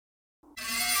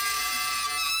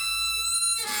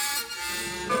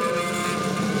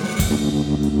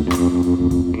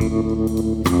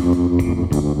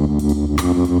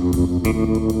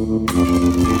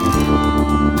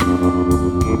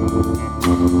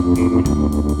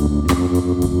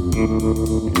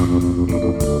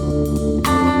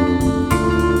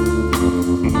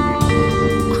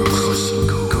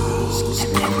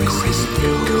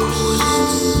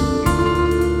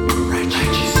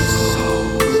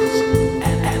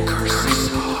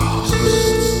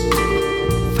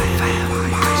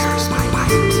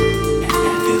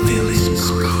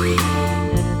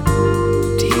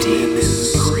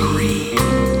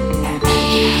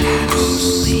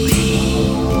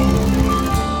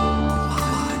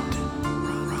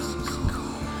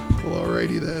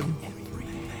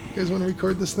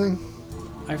Record this thing?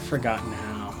 I've forgotten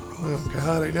how. Oh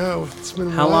God, I know. It's been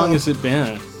a How while. long has it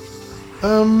been?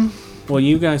 Well,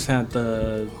 you guys had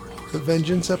the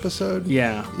Vengeance episode.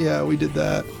 Yeah, we did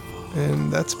that,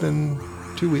 and that's been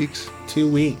 2 weeks. 2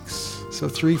 weeks. So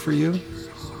 3 for you.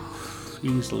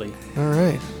 Easily. All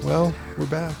right. Well, we're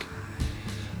back.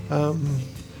 Well,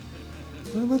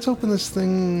 let's open this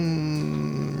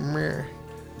thing.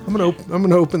 I'm gonna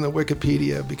open the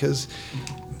Wikipedia because.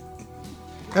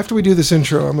 After we do this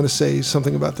intro, I'm going to say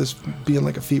something about this being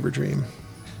like a fever dream.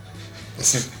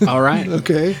 All right.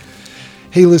 Okay.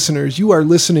 Hey, listeners, you are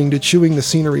listening to Chewing the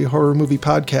Scenery Horror Movie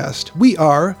Podcast. We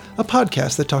are a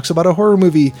podcast that talks about a horror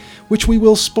movie, which we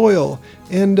will spoil.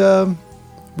 And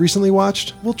recently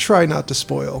watched, we'll try not to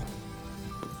spoil.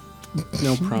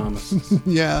 No promises.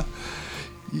 Yeah.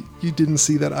 You didn't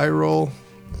see that eye roll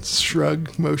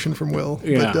shrug motion from Will.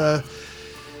 Yeah. But,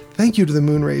 thank you to the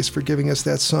Moonrays for giving us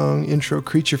that song intro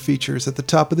creature features at the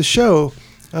top of the show.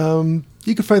 You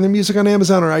can find their music on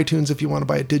Amazon or iTunes if you want to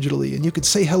buy it digitally. And you can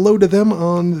say hello to them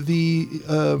on the...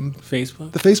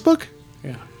 Facebook? The Facebook?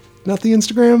 Yeah. Not the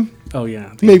Instagram? Oh,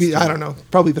 yeah. Maybe, Instagram. I don't know.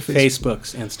 Probably the Facebook.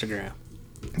 Facebook's Instagram.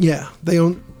 Yeah. They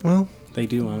own... Well... They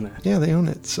do own it. Yeah, they own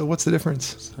it. So what's the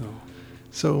difference?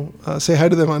 So say hi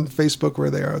to them on Facebook where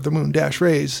they are, the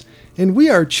Moon-Rays. And we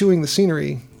are Chewing the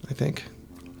Scenery, I think.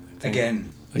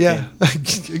 Again. Yeah,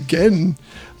 again.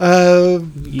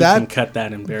 You can cut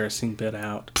that embarrassing bit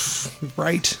out.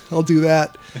 Right, I'll do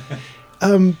that.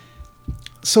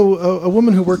 So a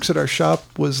woman who works at our shop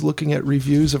was looking at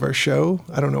reviews of our show.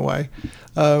 I don't know why.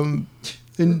 And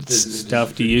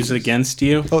Stuff to use against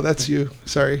you? Oh, that's you.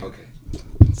 Sorry. Okay.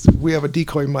 We have a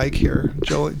decoy mic here.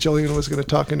 Jillian was going to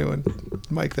talk into a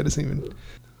mic that isn't even...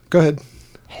 Go ahead.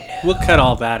 We'll cut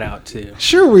all that out, too.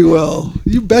 Sure we will.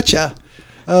 You betcha.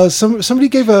 Somebody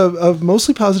gave a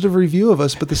mostly positive review of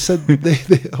us, but they said they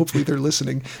hopefully they're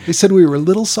listening. They said we were a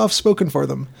little soft-spoken for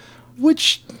them,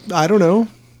 which I don't know.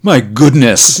 My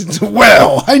goodness.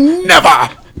 Well, I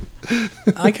never.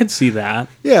 I could see that.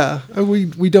 Yeah,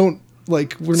 we don't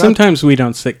like we're not. Sometimes we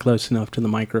don't sit close enough to the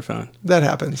microphone. That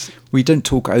happens. We don't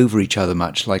talk over each other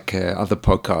much like other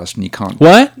podcasts, and you can't.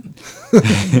 What?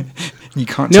 You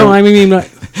can't. No, tell. I mean,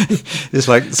 it's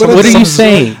like. What are you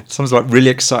saying? Someone's like really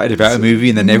excited about a movie,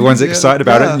 and then everyone's excited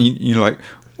about it, yeah. and you're like,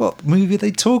 "What movie are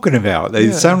they talking about?"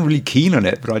 They sound really keen on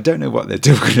it, but I don't know what they're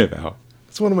talking about.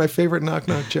 It's one of my favorite knock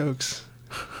knock jokes.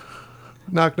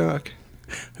 Knock knock.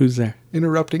 Who's there?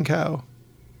 Interrupting cow.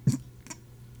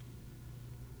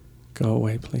 Go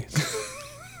away, please.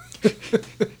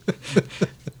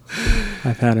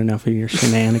 I've had enough of your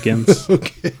shenanigans.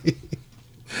 Okay.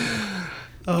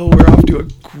 Oh, we're off to a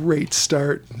great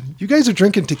start. You guys are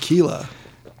drinking tequila.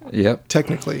 Yep.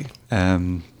 Technically.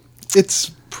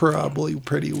 It's probably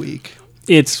pretty weak.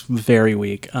 It's very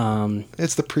weak.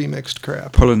 It's the pre-mixed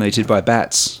crap. Pollinated by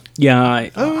bats.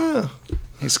 Yeah.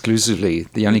 Exclusively.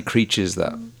 The only creatures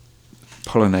that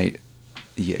pollinate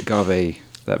the agave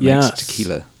that makes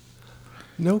tequila.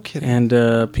 No kidding.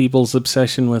 And people's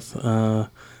obsession with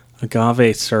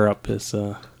agave syrup is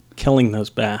killing those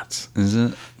bats. Is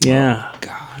it? Yeah. Oh,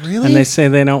 God. Really? And they say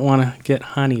they don't want to get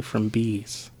honey from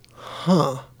bees.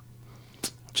 Huh.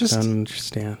 Just Don't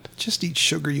understand. Just eat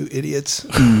sugar, you idiots.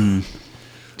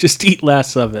 Just eat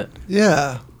less of it.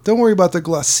 Yeah. Don't worry about the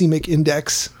glycemic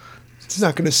index. It's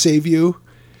not going to save you.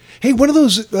 Hey, one of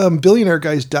those billionaire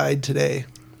guys died today.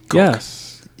 Koch.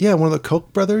 Yes. Yeah, one of the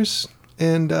Koch brothers.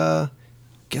 And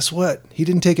guess what? He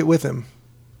didn't take it with him.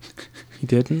 He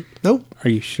didn't? Nope. Are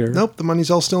you sure? Nope. The money's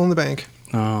all still in the bank.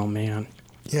 Oh, man.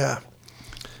 Yeah.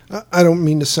 I don't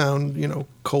mean to sound,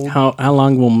 cold. How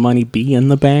long will money be in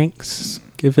the banks,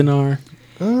 given our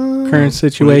current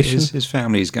situation? Well, his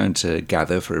family is going to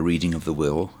gather for a reading of the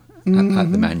will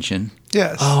at the mansion.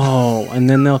 Yes. Oh, and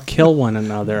then they'll kill one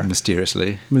another.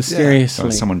 Mysteriously. Or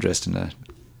someone dressed in a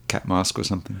cat mask or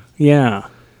something. Yeah.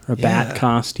 Or a bat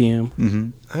costume. Mm-hmm.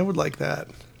 I would like that.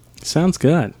 Sounds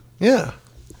good. Yeah.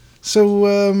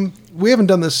 So we haven't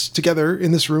done this together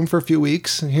in this room for a few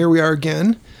weeks, and here we are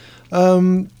again.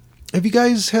 Have you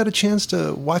guys had a chance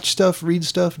to watch stuff, read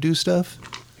stuff, do stuff?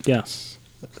 Yes.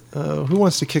 Who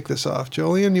wants to kick this off?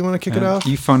 Jolien, you want to kick it off?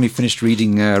 You finally finished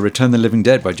reading Return of the Living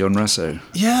Dead by John Russo.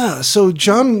 Yeah, so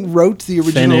John wrote the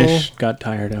original. Finished. Got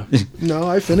tired of. No,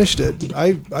 I finished it.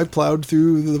 I plowed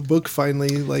through the book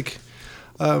finally. Like,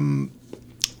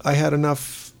 I had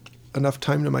enough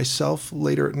time to myself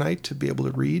later at night to be able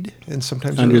to read, and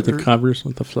sometimes Under the covers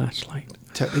with the flashlight.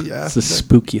 Yeah, It's the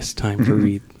spookiest time to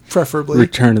read. preferably.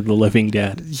 Return of the Living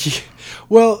Dead. Yeah.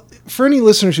 Well, for any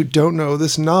listeners who don't know,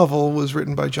 this novel was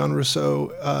written by John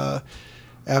Russo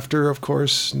after, of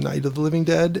course, Night of the Living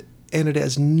Dead, and it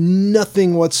has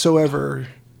nothing whatsoever,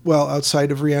 well,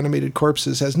 outside of reanimated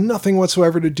corpses, has nothing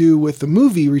whatsoever to do with the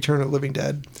movie Return of the Living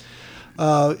Dead.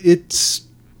 It's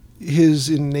his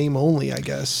in name only, I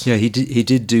guess. Yeah, he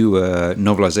did do a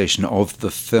novelization of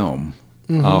the film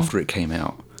after it came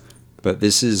out, but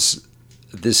this is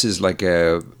like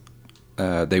a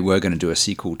they were going to do a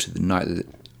sequel to the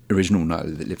original Night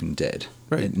of the Living Dead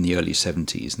in the early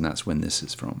 70s, and that's when this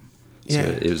is from. So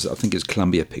I think it was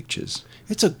Columbia Pictures.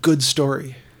 It's a good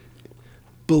story.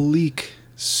 Bleak,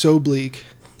 so bleak.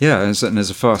 Yeah, and as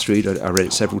a fast read, I read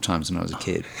it several times when I was a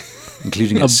kid,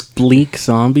 including A bleak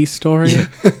zombie story?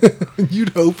 You'd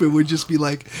hope it would just be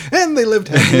like, and they lived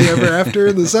happily ever after,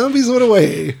 and the zombies went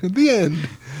away. The end.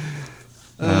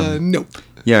 Nope.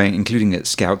 Yeah, including at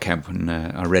scout camp when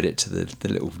I read it to the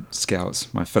little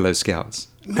scouts, my fellow scouts.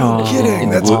 No kidding.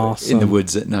 That's awesome. In the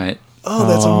woods at night. Oh,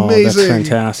 that's amazing. That's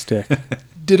fantastic.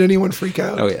 Did anyone freak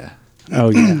out? Oh, yeah. Oh,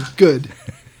 yeah. Good.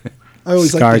 I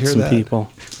always like to Scarred hear some that.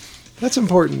 people. That's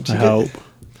important. I hope.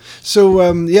 So,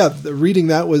 reading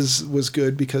that was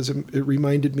good because it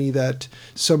reminded me that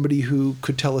somebody who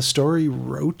could tell a story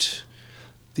wrote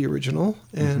the original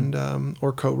and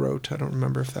or co-wrote. I don't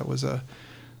remember if that was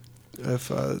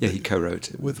He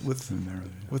co-wrote it with Romero.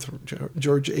 with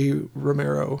George A.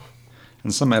 Romero.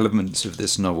 And some elements of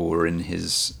this novel were in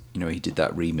his, he did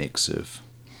that remix of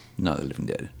Night of the Living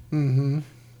Dead,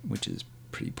 which is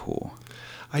pretty poor.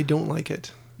 I don't like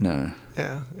it. No.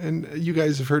 Yeah, and you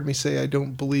guys have heard me say I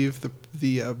don't believe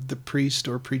the priest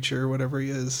or preacher, whatever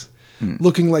he is,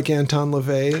 looking like Anton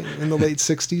LaVey in the late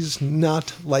 60s.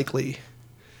 Not likely.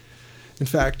 In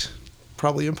fact,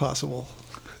 probably impossible.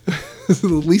 At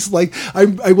least, like,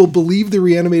 I will believe the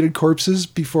reanimated corpses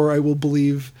before I will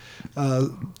believe a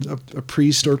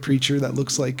priest or preacher that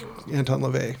looks like Anton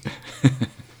LaVey.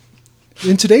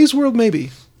 In today's world,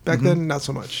 maybe. Back then, not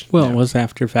so much. Well, it was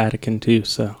after Vatican II,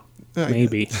 so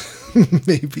maybe.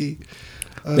 Maybe.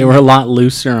 They were a lot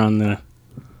looser on the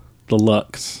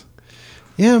looks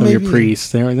Yeah, of maybe. your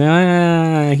priest. They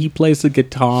were, he plays the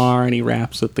guitar and he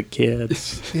raps with the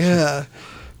kids. Yeah.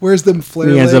 Where's them flare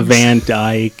He legs? has a Van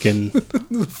Dyke and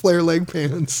The flare leg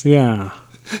pants. yeah.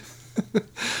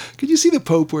 Could you see the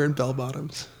Pope wearing bell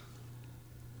bottoms?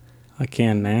 I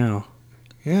can now.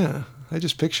 Yeah, I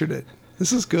just pictured it.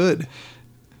 This is good.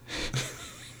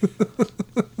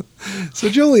 So,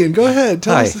 Jolien, go ahead.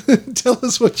 Tell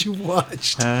us what you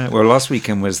watched. Well, last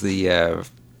weekend was the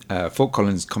Fort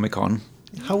Collins Comic Con,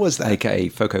 How was that? aka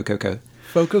Foco Coco.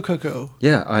 Foco Coco.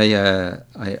 Yeah,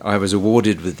 I was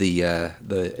awarded with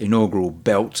the inaugural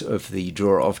belt of the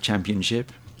Draw Off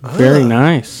Championship. Very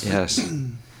nice. Yes,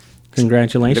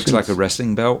 Congratulations. looks like a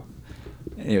wrestling belt.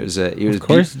 It was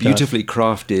course it does. beautifully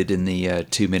crafted in the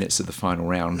 2 minutes of the final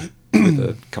round with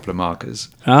a couple of markers.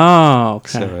 Oh,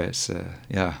 okay. So it's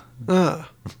yeah.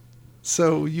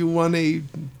 So you won a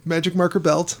magic marker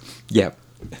belt, Yeah.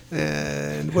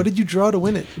 and what did you draw to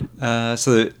win it?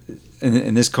 So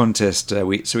in this contest,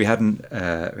 we had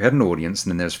an audience,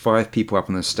 and then there's 5 people up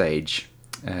on the stage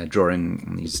drawing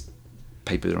on these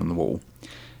papers on the wall,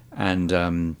 and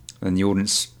then the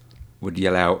audience would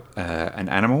yell out an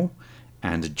animal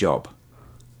and a job.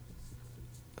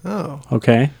 Oh,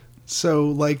 Okay. so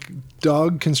like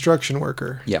dog construction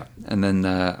worker. Yeah, and then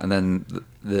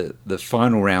the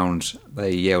final round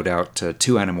they yelled out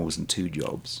 2 animals and 2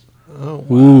 jobs. Oh,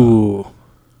 wow. Ooh.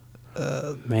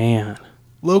 Man.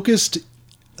 Locust,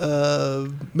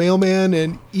 mailman,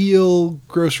 and eel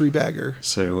grocery bagger.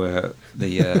 So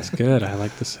That's good. I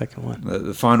like the second one.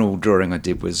 the final drawing I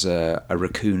did was a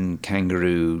raccoon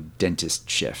kangaroo dentist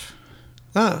chef.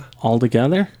 All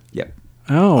together? Yep.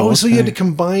 Oh, So you had to okay.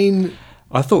 combine.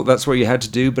 I thought that's what you had to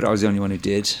do, but I was the only one who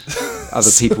did.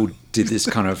 Other people did this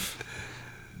kind of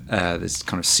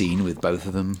scene with both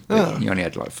of them. Oh. You only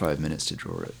had like 5 minutes to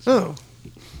draw it. Oh,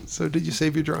 so did you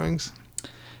save your drawings?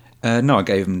 No, I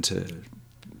gave them to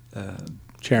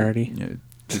Charity.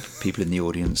 people in the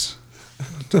audience.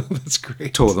 That's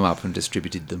great. Tore them up and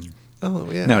distributed them. Oh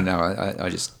yeah. No, I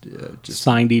just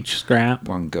Signed each scrap.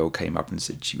 one girl came up and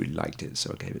said she really liked it,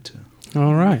 so I gave it to her.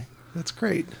 All right. That's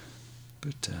great.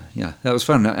 But yeah, that was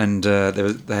fun. And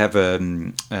they have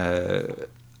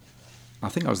I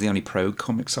think I was the only pro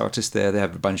comics artist there. They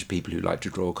have a bunch of people who like to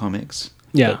draw comics.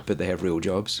 Yeah. But they have real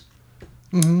jobs,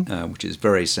 which is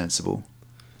very sensible.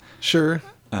 Sure.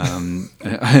 And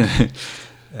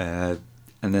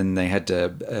then they had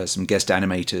some guest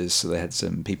animators. So they had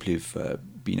some people who've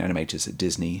been animators at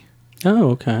Disney. Oh,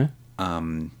 okay.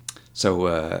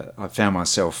 So I found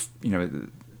myself,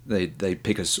 they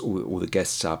pick us all the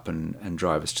guests up and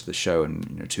drive us to the show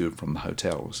and to and from the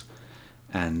hotels.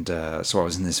 And so I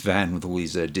was in this van with all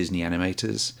these Disney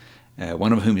animators,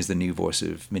 one of whom is the new voice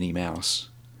of Minnie Mouse.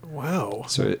 Wow.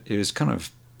 So it was kind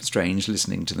of strange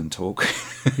listening to them talk.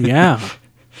 Yeah.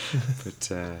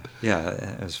 But yeah,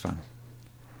 it was fun.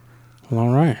 Well,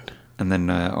 all right. And then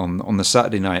on the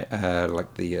Saturday night,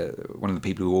 like one of the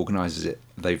people who organises it,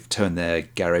 they've turned their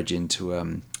garage into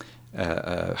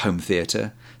a home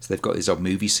theatre. So they've got these old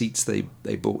movie seats they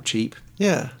bought cheap.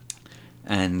 Yeah.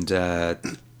 And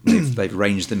they've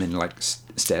arranged them in like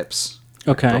steps.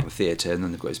 Okay. Like the theatre, and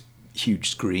then they've got this huge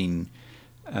screen,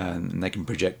 and they can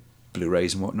project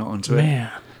Blu-rays and whatnot onto it.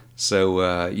 Man. So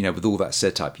with all that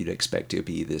setup, you'd expect it to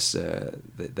be this.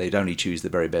 They'd only choose the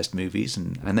very best movies,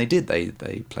 and they did. They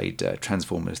played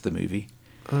Transformers the movie.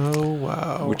 Oh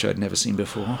wow. Which I'd never seen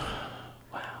before.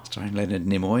 Wow. Starring Leonard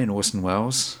Nimoy and Orson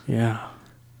Welles. Yeah.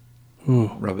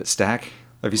 Ooh. Robert Stack.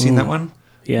 Have you seen that one?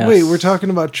 Yes. Wait, we're talking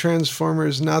about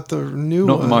Transformers, not the new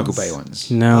Not ones. the Michael Bay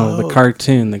ones. No, Oh. the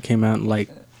cartoon that came out in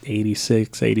like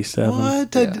 86, 87.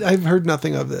 What? Yeah. I've heard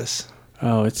nothing of this.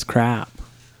 Oh, it's crap.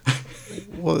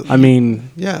 Well, I mean,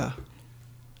 yeah.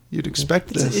 You'd expect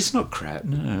this. It's not crap.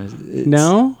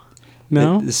 No.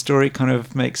 no? The story kind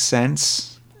of makes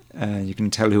sense. You can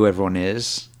tell who everyone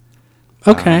is.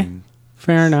 Okay.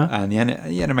 Fair enough. And the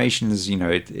animation is,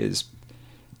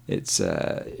 it's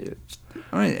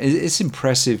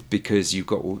impressive because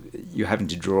you're having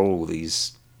to draw all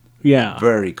these Yeah.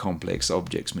 very complex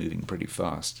objects moving pretty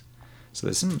fast. So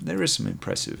there is some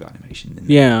impressive animation in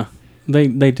there. Yeah.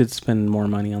 They did spend more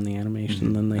money on the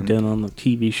animation than they did on the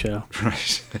TV show.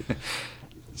 Right.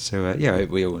 So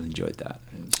we all enjoyed that.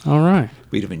 All right.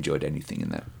 We'd have enjoyed anything in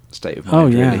that state of Oh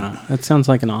mind. yeah, Really. that sounds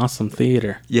like an awesome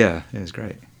theater. Yeah, it was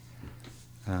great.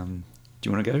 Do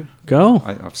you want to go? Go,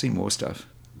 I've seen more stuff.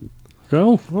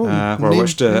 go. Oh, I name-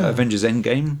 watched yeah. Avengers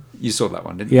Endgame. You saw that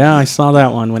one, didn't you? Yeah, I saw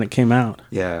that one when it came out.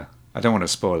 Yeah. I don't want to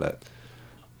spoil it.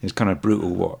 It was kind of brutal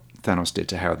what Thanos did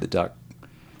to Howard the Duck.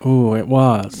 Oh, it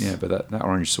was. Yeah, but that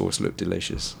orange sauce looked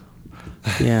delicious.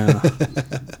 Yeah.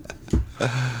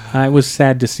 I was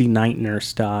sad to see Night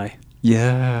Nurse die.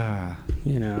 Yeah.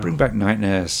 You know. Bring back Night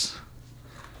Nurse.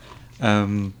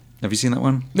 Have you seen that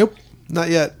one? Nope, not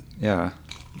yet. Yeah.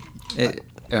 I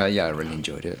really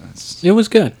enjoyed it. It was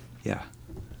good. Yeah.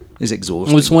 It's It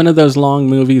exhausting. was one of those long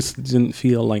movies that didn't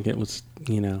feel like it was,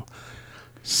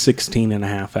 16 and a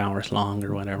half hours long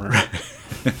or whatever.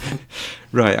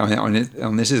 Right.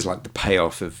 And this is like the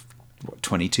payoff of,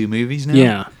 22 movies now?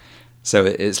 Yeah. So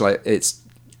it's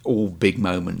all big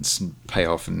moments and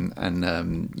payoff and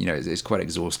it's quite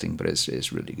exhausting, but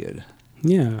it's really good.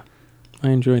 Yeah. I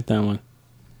enjoyed that one.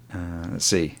 Let's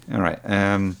see. All right.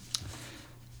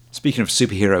 Speaking of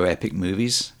superhero epic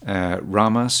movies,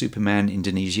 Rama, Superman,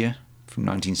 Indonesia from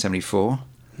 1974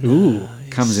 Ooh.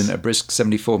 comes in a brisk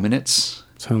 74 minutes.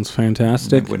 Sounds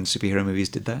fantastic. When superhero movies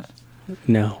did that.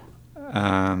 No.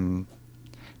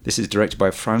 This is directed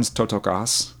by Franz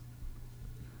Totokas.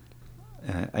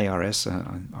 ARS.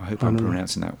 I hope I'm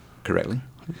pronouncing that correctly.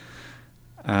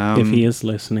 If he is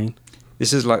listening.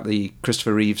 This is like the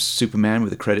Christopher Reeves Superman with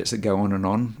the credits that go on and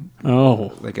on. Oh.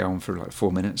 They go on for like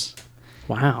 4 minutes.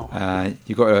 Wow.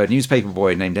 You've got a newspaper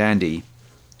boy named Andy,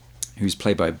 who's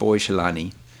played by Boy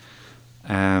Shalani,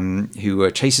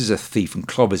 who chases a thief and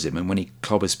clobbers him. And when he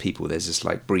clobbers people, there's this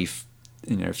like brief,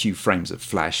 a few frames of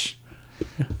flash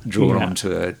drawn Yeah. onto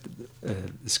the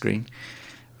screen.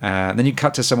 Then you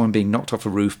cut to someone being knocked off a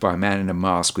roof by a man in a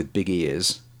mask with big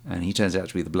ears, and he turns out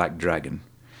to be the Black Dragon.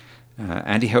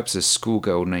 Andy helps a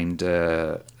schoolgirl named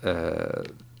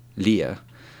Leah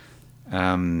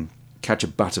catch a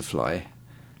butterfly.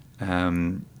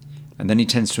 And then he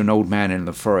tends to an old man in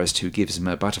the forest who gives him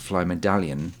a butterfly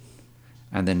medallion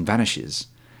and then vanishes.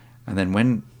 And then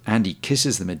when Andy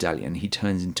kisses the medallion, he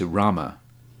turns into Rama.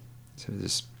 So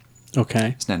this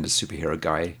Okay. standard superhero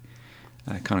guy.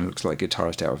 Kind of looks like a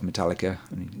guitarist out of Metallica.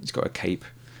 And he's got a cape.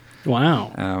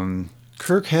 Wow.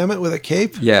 Kirk Hammett with a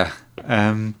cape? Yeah.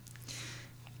 And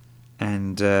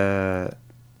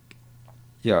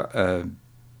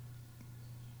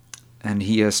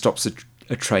he stops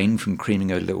a train from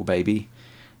creaming a little baby.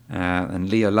 And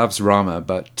Leah loves Rama,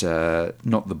 but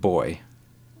not the boy.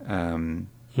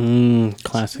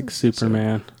 Classic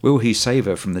Superman. Will he save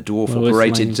her from the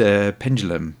dwarf-operated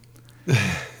pendulum?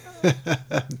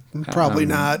 Probably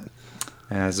not.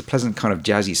 There's a pleasant kind of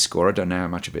jazzy score. I don't know how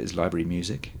much of it is library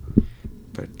music,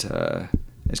 but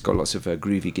it's got lots of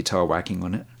groovy guitar whacking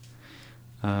on it.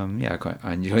 I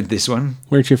enjoyed this one.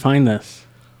 Where'd you find this?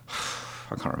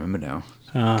 I can't remember now.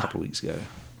 A couple of weeks ago.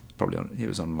 It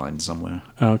was online somewhere.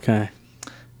 Okay.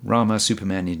 Rama,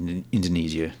 Superman in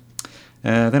Indonesia.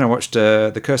 Then I watched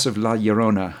The Curse of La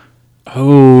Llorona.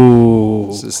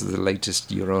 Oh. So this is the latest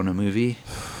Llorona movie.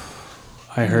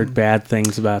 I heard bad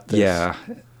things about this. Yeah.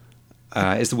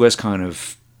 It's the worst kind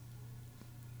of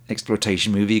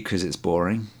exploitation movie because it's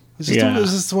boring. Is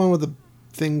this the one with the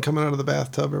thing coming out of the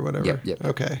bathtub or whatever? Yep.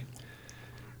 Okay.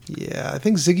 Yeah, I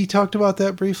think Ziggy talked about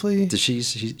that briefly. Did she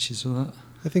saw that?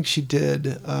 I think she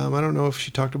did. I don't know if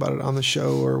she talked about it on the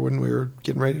show or when we were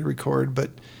getting ready to record,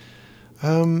 but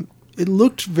it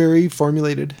looked very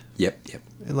formulated. Yep.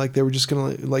 And like they were just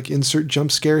going to like insert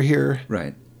jump scare here.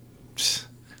 Right.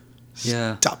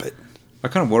 Yeah. Stop it. I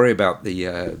kind of worry about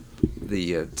the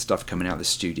stuff coming out of the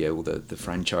studio or the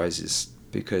franchises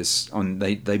because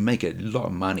they make a lot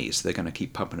of money, so they're going to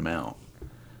keep pumping them out.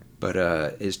 But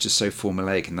it's just so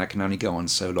formulaic, and that can only go on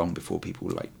so long before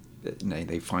people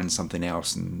they find something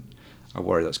else, and I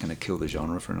worry that's going to kill the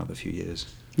genre for another few years.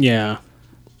 Yeah.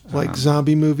 Like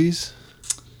zombie movies.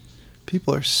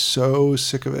 People are so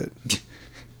sick of it. And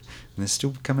they're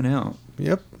still coming out.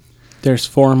 Yep. There's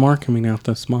 4 more coming out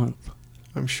this month.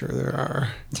 I'm sure there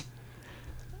are.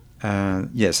 So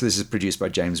this is produced by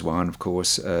James Wan, of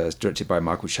course. It's directed by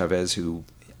Michael Chavez, who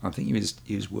I think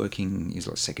he was working, he's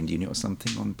like second unit or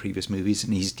something on previous movies,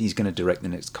 and he's going to direct the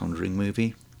next Conjuring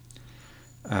movie.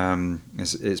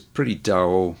 It's pretty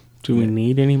dull. Do we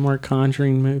need any more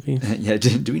Conjuring movies? Yeah,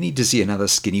 do we need to see another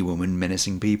skinny woman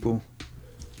menacing people?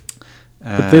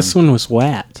 But this one was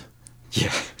wet.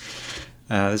 Yeah.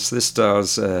 This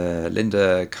stars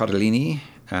Linda Cardellini.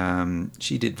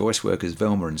 She did voice work as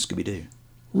Velma in Scooby-Doo.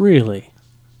 Really?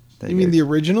 You mean the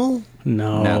original?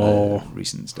 No. The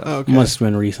recent stuff. Oh, okay. Must have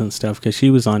been recent stuff, because she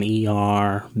was on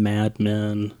ER, Mad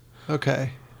Men,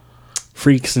 Okay.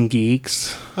 Freaks and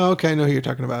Geeks. Oh, okay, I know who you're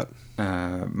talking about.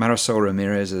 Marisol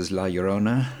Ramirez as La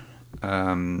Llorona.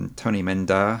 Tony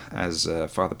Menda as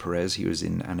Father Perez. He was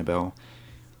in Annabelle.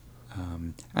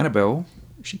 Annabelle,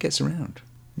 she gets around,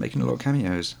 making a lot of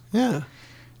cameos. Yeah.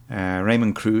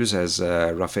 Raymond Cruz as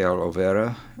Rafael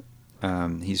Olvera.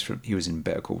 He was in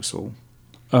Better Call Saul.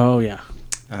 Oh yeah.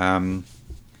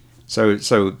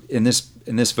 So in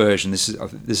this version, this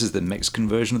is the Mexican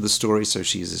version of the story. So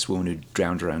she's this woman who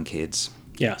drowned her own kids.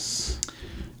 Yes.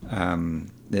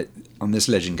 On this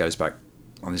legend goes back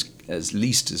on this at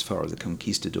least as far as the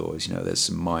conquistadors. There's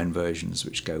some Mayan versions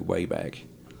which go way back.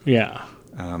 Yeah.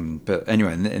 But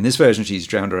anyway, in this version, she's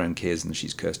drowned her own kids and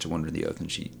she's cursed to wander the earth,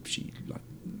 and she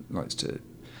likes to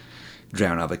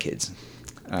drown other kids.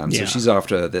 So she's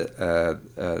after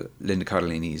Linda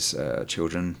Cardellini's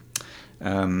children.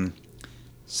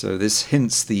 So this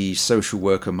hints the social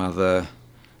worker mother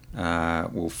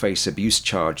will face abuse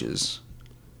charges.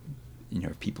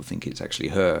 If people think it's actually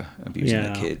her abusing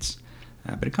the kids.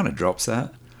 But it kind of drops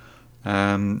that.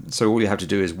 So all you have to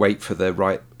do is wait for the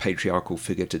right patriarchal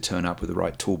figure to turn up with the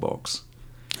right toolbox.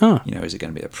 Huh. Is it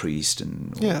going to be a priest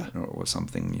or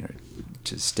something,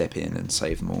 to step in and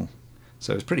save them all?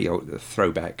 So it's pretty old, a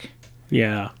throwback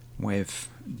way of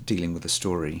dealing with the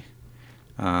story.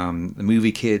 The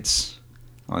movie kids,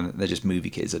 they're just movie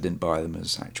kids. I didn't buy them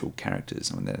as actual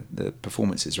characters. I mean, the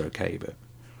performances are okay, but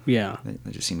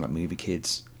they just seem like movie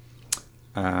kids.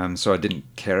 So I didn't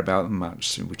care about them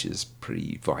much, which is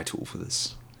pretty vital for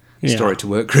this story to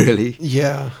work, really.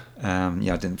 Yeah. I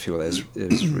didn't feel there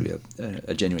was really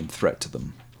a genuine threat to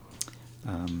them.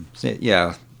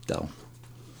 Dull.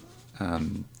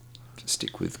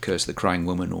 Stick with Curse of the Crying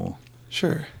Woman or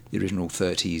Sure. the original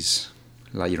 30s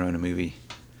La Llorona movie.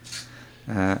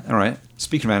 All right.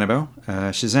 Speaking of Annabelle,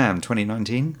 Shazam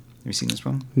 2019. Have you seen this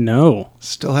one? No.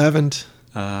 Still haven't.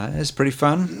 It's pretty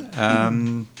fun.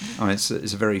 It's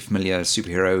a very familiar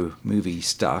superhero movie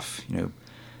stuff.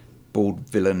 Bald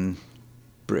villain,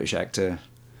 British actor,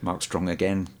 Mark Strong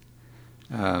again.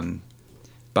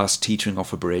 Bus teetering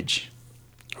off a bridge.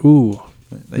 Ooh,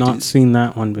 not seen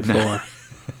that one before.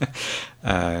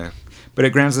 But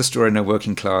it grounds the story in a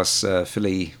working class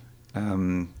Philly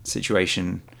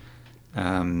situation.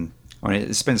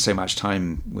 It spends so much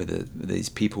time with these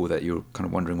people that you're kind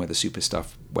of wondering where the super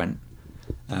stuff went.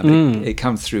 But it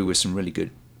comes through with some really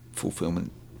good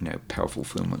fulfillment, powerful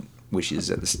fulfillment wishes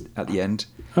at the end.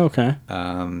 Okay.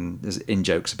 There's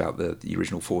in-jokes about the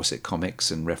original Fawcett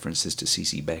comics and references to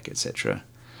C.C. Beck, etc.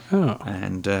 Oh,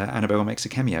 and Annabelle makes a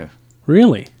cameo.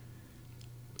 really?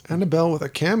 Annabelle with a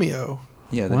cameo.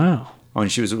 Yeah. Wow. Oh,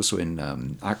 and she was also in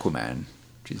Aquaman.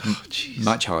 She's jeez.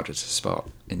 much harder to spot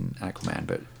in Aquaman,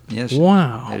 but yeah,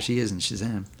 Wow. there she is in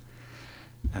Shazam.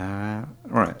 All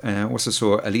right. Also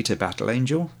saw Alita: Battle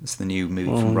Angel. It's the new movie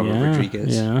from Robert yeah,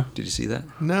 Rodriguez. yeah. Did you see that?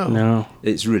 No. No.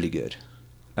 It's really good.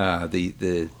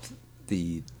 The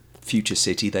future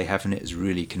city they have in it is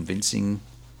really convincing.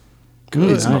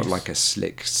 Good. It's not Nice. like a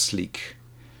sleek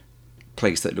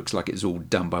place that looks like it's all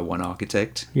done by one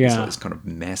architect. Yeah. It's like this kind of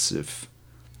mess of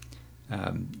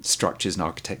structures and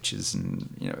architectures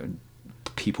and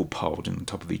people piled on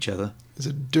top of each other. Is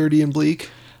it dirty and bleak?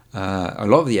 A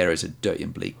lot of the areas are dirty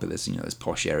and bleak, but there's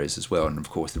posh areas as well, and of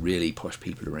course the really posh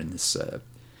people are in this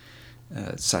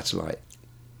satellite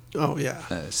Oh, yeah.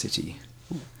 city.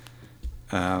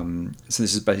 So this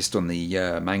is based on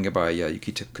the manga by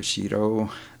Yukito Koshiro,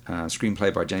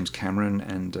 screenplay by James Cameron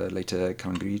and later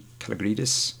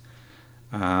Kalogridis.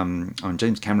 And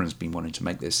James Cameron's been wanting to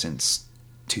make this since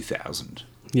 2000.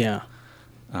 Yeah.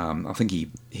 I think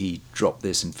he dropped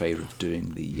this in favour of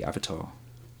doing the Avatar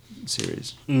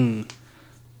series. Mm.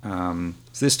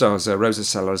 So this stars Rosa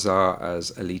Salazar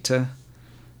as Alita.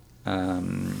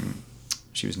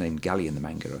 She was named Gally in the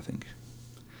manga, I think.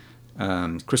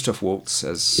 Christoph Waltz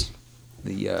as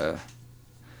the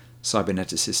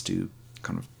cyberneticist who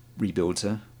kind of rebuilds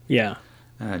her. Yeah.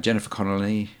 Jennifer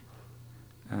Connelly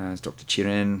as Dr.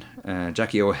 Chiren.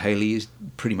 Jackie O'Haley is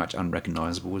pretty much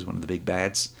unrecognisable as one of the big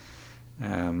bads.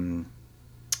 Rick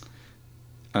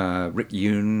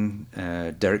Yoon,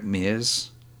 Derek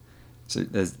Mears. So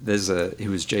there's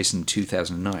who was Jason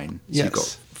 2009. So Yes. you've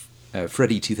got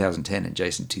Freddy 2010 and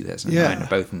Jason 2009 Yeah. are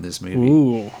both in this movie.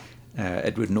 Ooh.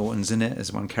 Edward Norton's in it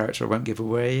as one character I won't give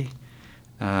away.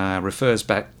 Refers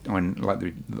back on like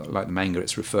the manga.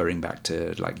 It's referring back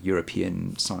to like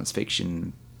European science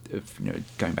fiction of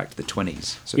going back to the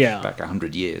 20s, so Yeah. back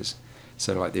 100 years.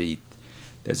 So like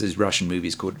there's these Russian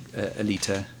movies called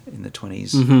Elita in the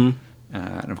 20s, Mm-hmm.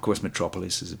 and of course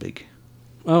Metropolis is a big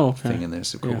Oh, okay. thing in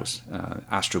this, of Yeah. course.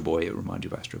 Astro Boy, it reminds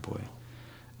you of Astro Boy.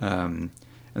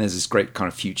 And there's this great kind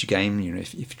of future game,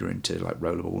 if you're into like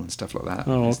rollerball and stuff like that.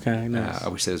 Oh, okay, nice. I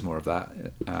wish there was more of that.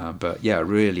 But yeah, I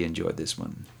really enjoyed this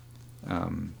one.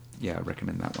 Yeah, I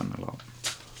recommend that one a lot.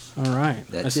 All right. I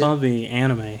That's saw the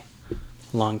anime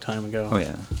a long time ago. Oh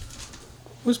yeah.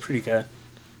 It was pretty good.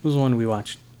 It was one we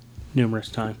watched numerous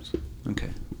times.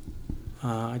 Okay.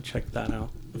 I'd check that out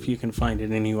if you can find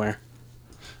it anywhere.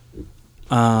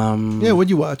 Yeah, what'd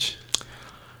you watch?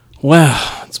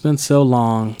 Well, it's been so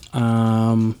long.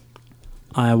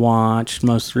 I watched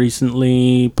most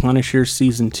recently Punisher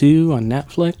Season 2 on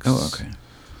Netflix. Oh, okay.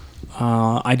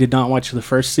 I did not watch the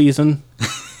first season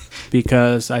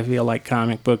because I feel like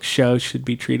comic book shows should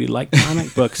be treated like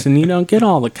comic books, and you don't get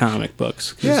all the comic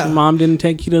books because Yeah. your mom didn't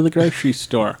take you to the grocery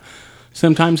store.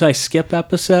 Sometimes I skip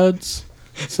episodes,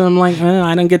 so I'm like,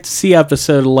 I don't get to see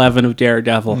episode 11 of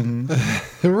Daredevil.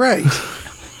 Right.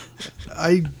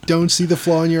 I don't see the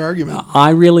flaw in your argument. I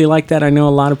really like that. I know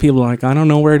a lot of people are like, I don't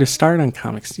know where to start on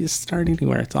comics. You just start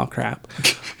anywhere. It's all crap.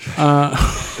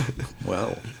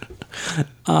 Well.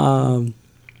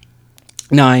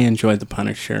 No, I enjoyed The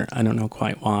Punisher. I don't know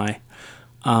quite why.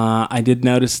 I did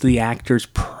notice the actor's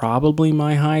probably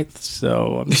my height,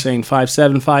 so I'm saying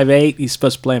 5'7", 5'8". He's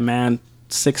supposed to play a man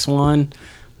 6'1".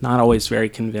 Not always very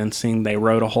convincing. They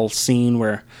wrote a whole scene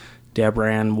where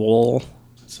Deborah Ann Wool,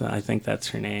 so I think that's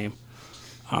her name,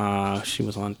 she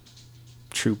was on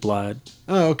True Blood,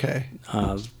 Oh, okay.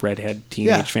 redhead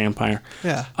teenage vampire.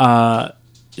 Yeah.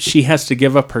 She has to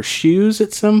give up her shoes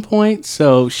at some point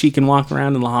so she can walk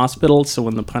around in the hospital. So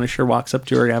when the Punisher walks up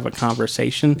to her to have a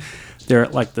conversation, they're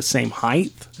at like the same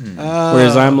height.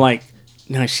 Whereas I'm like,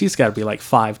 no, she's got to be like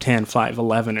 5'10",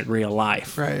 5'11" in real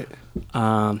life. Right.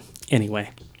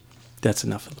 Anyway, that's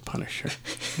enough of the Punisher.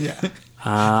 Yeah.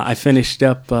 I finished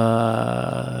up,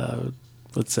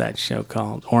 what's that show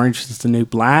called? Orange is the New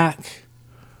Black.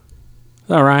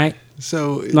 All right.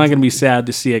 So, I'm not going to be sad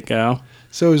to see it go.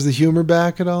 so is the humor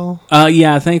back at all?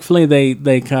 Yeah, thankfully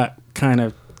they cut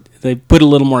they put a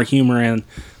little more humor in.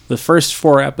 The first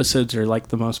 4 episodes are like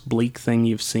the most bleak thing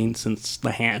you've seen since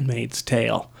The Handmaid's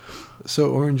Tale.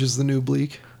 So Orange is the New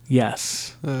Bleak?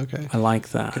 Yes, Oh, okay. I like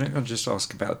that. Can I just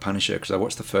ask about the Punisher? Because I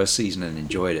watched the first season and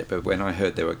enjoyed it, but when I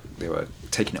heard they were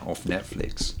taking it off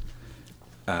Netflix,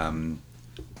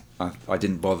 I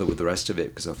didn't bother with the rest of it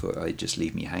because I thought they'd just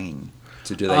leave me hanging.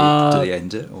 So do they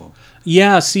end it or?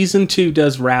 Yeah, season 2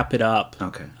 does wrap it up.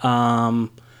 Okay.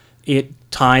 It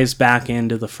ties back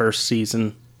into the first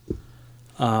season.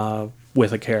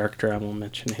 with a character. I won't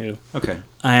mention who. Okay.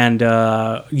 And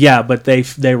but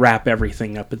they wrap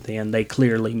everything up at the end. They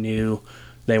clearly knew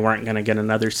they weren't going to get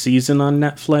another season on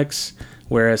Netflix,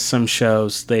 whereas some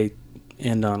shows they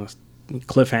end on a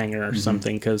cliffhanger or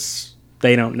something because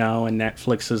they don't know, and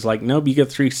Netflix is like, nope, you get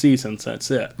 3 seasons,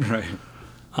 that's it. Right.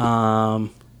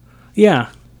 Yeah,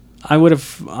 I would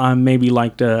have maybe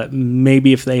liked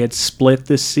maybe if they had split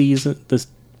this season, the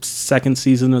second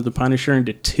season of The Punisher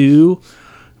into 2,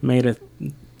 made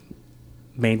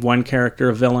one character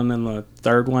a villain in the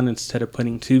third one instead of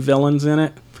putting 2 villains in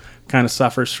it. Kind of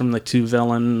suffers from the 2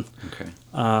 villain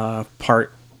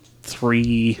part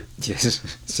 3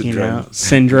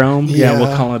 syndrome. Yeah,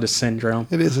 we'll call it a syndrome.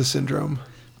 It is a syndrome.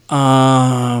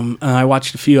 I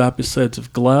watched a few episodes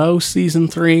of Glow season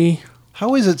 3.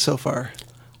 How is it so far?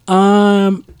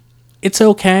 It's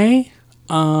okay.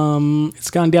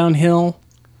 It's gone downhill.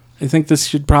 I think this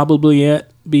should probably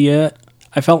be it.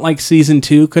 I felt like season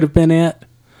 2 could have been it.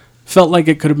 Felt like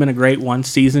it could have been a great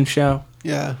 1-season show.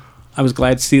 Yeah. I was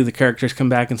glad to see the characters come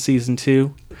back in season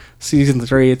 2. Season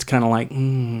 3, it's kind of like,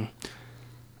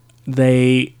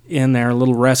 they, in their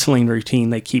little wrestling routine,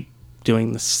 they keep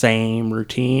doing the same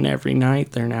routine every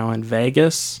night. They're now in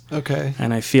Vegas. Okay.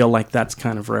 And I feel like that's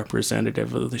kind of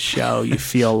representative of the show. You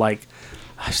feel like,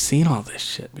 I've seen all this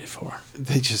shit before.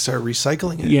 They just start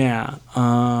recycling it. Yeah.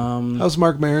 How's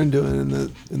Mark Maron doing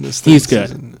in this? He's good.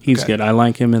 Season? He's good. I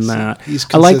like him in that. He's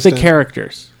I like the consistent.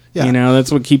 characters. Yeah. You know,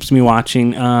 that's what keeps me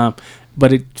watching.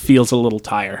 But it feels a little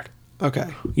tired. Okay.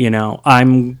 You know,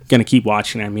 I'm gonna keep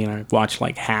watching. I mean, I watched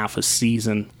like half a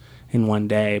season in one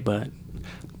day, but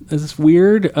it's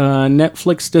weird.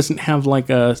 Netflix doesn't have like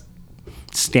a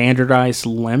standardized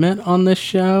limit on this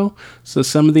show, so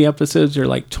some of the episodes are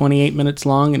like 28 minutes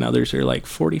long, and others are like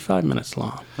 45 minutes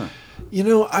long. Huh. You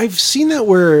know, I've seen that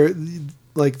where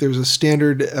like there's a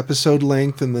standard episode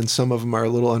length, and then some of them are a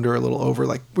little under, a little over.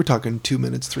 Like we're talking 2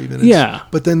 minutes, 3 minutes. Yeah.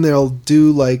 But then they'll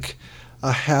do like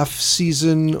a half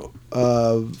season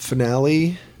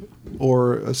finale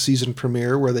or a season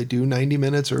premiere where they do 90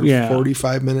 minutes or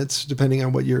 45 minutes, depending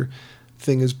on what your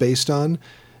thing is based on,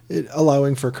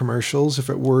 allowing for commercials if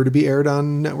it were to be aired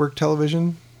on network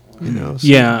television. You know, so.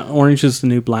 Yeah, Orange is the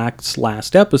New Black's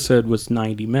last episode was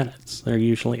 90 minutes. They're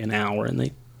usually an hour, and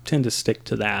they tend to stick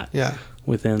to that. Yeah.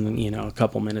 Within, you know, a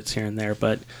couple minutes here and there.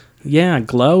 But yeah,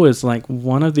 Glow is like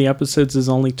one of the episodes is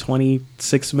only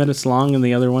 26 minutes long, and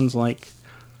the other one's like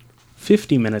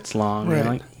 50 minutes long. Right.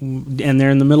 Like, and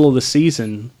they're in the middle of the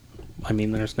season. I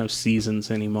mean, there's no seasons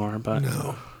anymore, but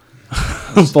No.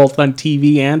 both on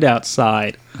TV and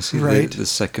outside. I see Right. the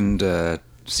second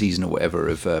season or whatever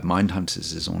of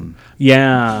Mindhunters is on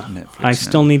Yeah, Netflix I now.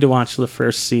 still need to watch the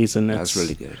first season. That's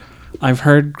really good. I've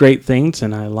heard great things,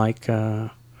 and I like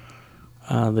the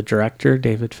director,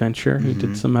 David Fincher, who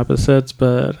did some episodes,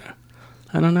 but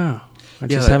I don't know. I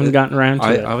just haven't gotten around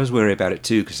to it. I was worried about it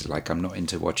too because, like, I'm not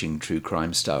into watching true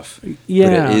crime stuff.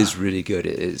 Yeah. but it is really good.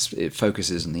 It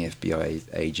focuses on the FBI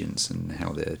agents and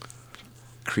how they're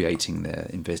creating their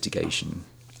investigation.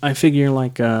 I figure,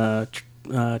 like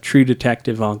True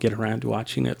Detective, I'll get around to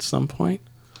watching it at some point.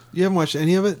 You haven't watched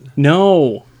any of it?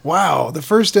 No, Wow. The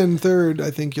first and third,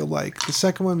 I think you'll like. The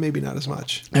second one, maybe not as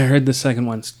much. I heard the second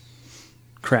one's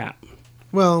crap.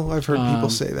 Well, I've heard people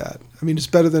say that. I mean, it's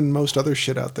better than most other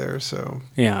shit out there, so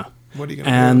Yeah. what are you going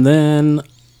to And do? then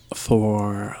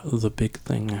for the big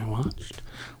thing I watched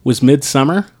was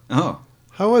Midsummer. Oh,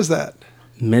 How was that?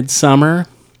 Midsummer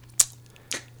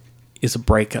is a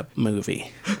breakup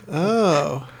movie.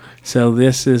 Oh. So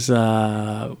this is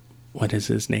what is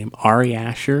his name? Ari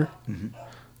Aster.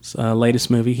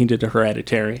 Latest movie. He did a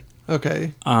Hereditary.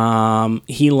 Okay.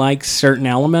 He likes certain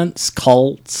elements,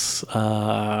 cults,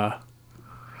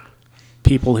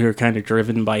 people who are kind of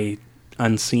driven by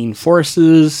unseen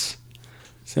forces.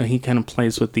 So he kind of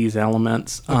plays with these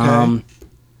elements. Okay.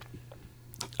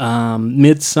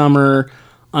 Midsummer,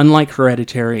 unlike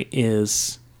Hereditary,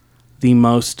 is the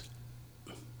most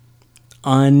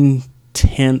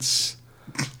untense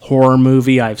horror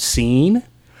movie I've seen.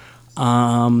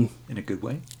 in a good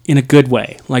way. In a good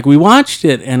way. Like, we watched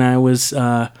it, and I was,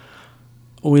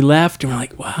 we left, and we're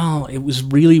like, wow, it was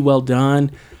really well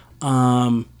done.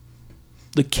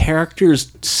 The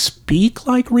characters speak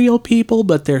like real people,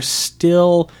 but they're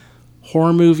still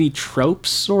horror movie tropes,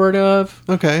 sort of.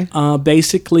 Okay.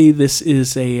 Basically, this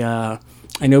is I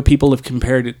know people have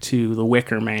compared it to The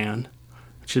Wicker Man,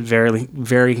 which is very,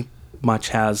 very much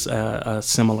has a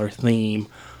similar theme.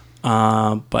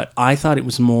 But I thought it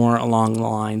was more along the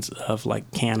lines of like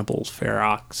Cannibal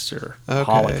Ferox or Okay.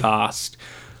 Holocaust,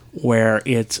 where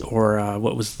it's, or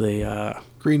what was the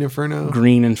Green Inferno.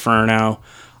 Green Inferno.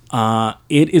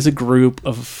 It is a group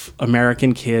of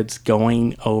American kids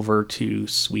going over to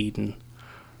Sweden,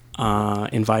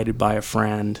 invited by a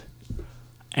friend,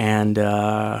 and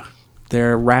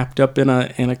they're wrapped up in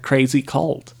a crazy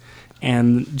cult.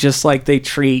 And just like they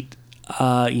treat,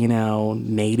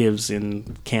 natives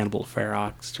in Cannibal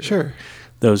Ferox, or Sure.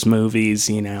 those movies,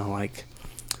 like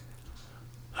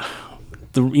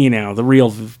the real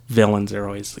villains are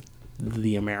always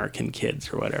the American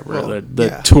kids or whatever, Well, the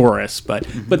yeah. tourists, but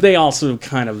they also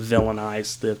kind of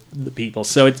villainize the people.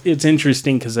 So it's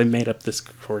interesting because they made up this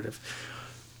sort of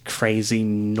crazy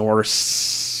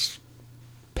Norse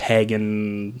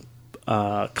pagan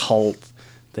cult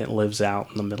that lives out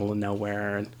in the middle of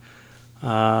nowhere,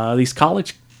 and these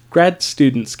college grad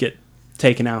students get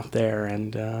taken out there,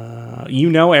 and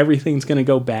everything's going to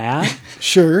go bad,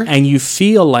 Sure. and you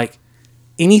feel like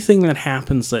anything that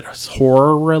happens that's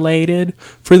horror related,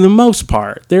 for the most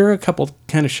part, there are a couple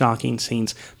kind of shocking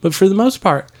scenes, but for the most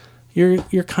part,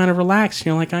 you're kind of relaxed.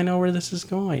 You're like, I know where this is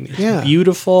going. It's Yeah.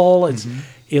 beautiful.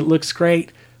 It looks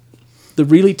great. The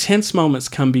really tense moments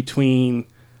come between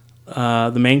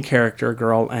the main character,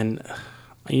 girl, and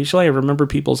usually I remember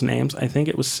people's names. I think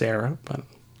it was Sarah, but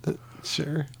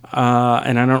Sure.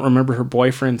 and I don't remember her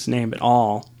boyfriend's name at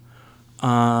all.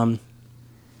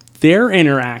 Their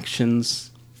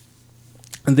interactions,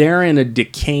 they're in a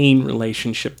decaying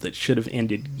relationship that should have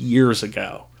ended years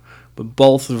ago, but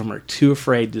both of them are too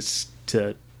afraid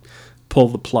to pull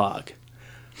the plug.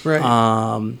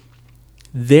 Right.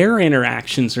 Their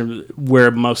interactions are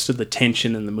where most of the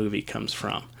tension in the movie comes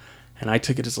from. And I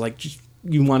took it as like,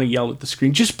 you want to yell at the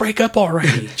screen, just break up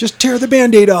already. Just tear the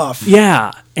Band-Aid off.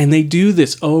 Yeah. And they do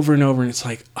this over and over, and it's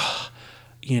like,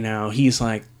 he's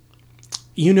like,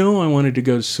 I wanted to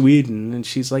go to Sweden. And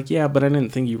she's like, yeah, but I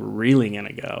didn't think you were really going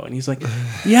to go. And he's like,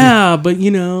 yeah, but,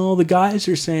 the guys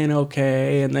are saying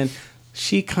okay. And then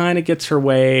she kind of gets her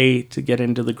way to get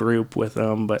into the group with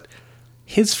them, but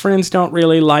his friends don't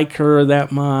really like her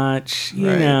that much.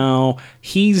 Right.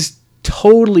 He's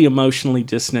totally emotionally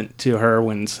distant to her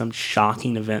when some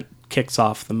shocking event kicks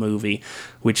off the movie,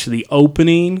 which the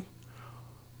opening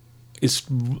is,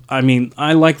 I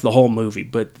like the whole movie,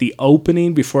 but the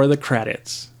opening before the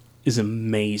credits is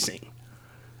amazing.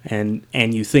 And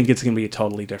you think it's going to be a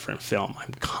totally different film.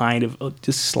 I'm kind of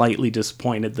just slightly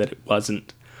disappointed that it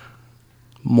wasn't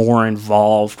more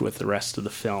involved with the rest of the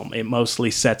film. It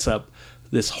mostly sets up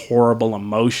this horrible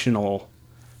emotional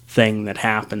thing that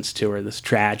happens to her, this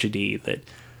tragedy that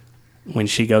when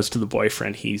she goes to the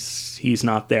boyfriend, he's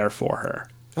not there for her.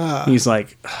 He's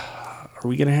like, are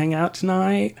we going to hang out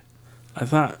tonight? I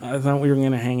thought we were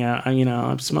going to hang out.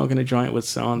 I'm smoking a joint with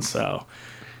so-and-so.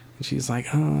 And she's like,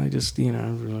 oh, I just, I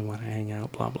really want to hang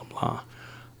out, blah, blah, blah.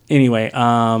 Anyway,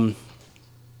 after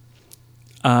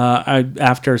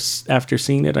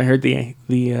seeing it, I heard the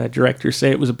director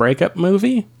say it was a breakup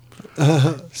movie.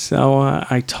 So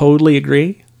I totally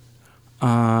agree.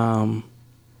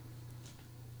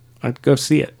 I'd go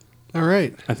see it. All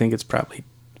right. I think it's probably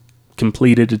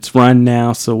completed its run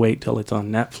now, so wait till it's on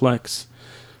Netflix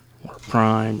or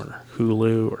Prime or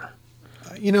Hulu or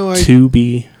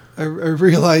Tubi. I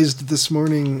realized this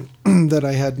morning that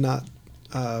I had not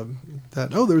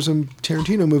there's a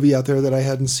Tarantino movie out there that I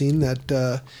hadn't seen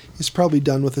that is probably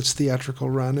done with its theatrical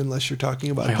run, unless you're talking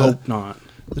about I hope not.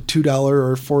 The $2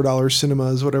 or $4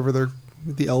 cinemas, whatever they're,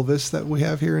 the Elvis that we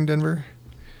have here in Denver.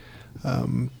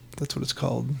 That's what it's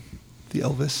called, the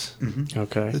Elvis. Mm-hmm.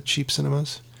 Okay. The cheap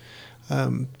cinemas.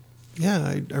 I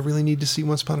really need to see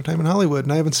Once Upon a Time in Hollywood,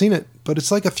 and I haven't seen it, but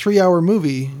it's like a 3-hour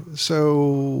movie.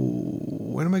 So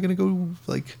when am I going to go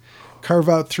carve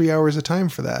out 3 hours of time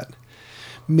for that?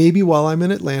 Maybe while I'm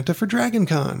in Atlanta for Dragon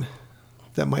Con.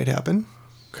 That might happen.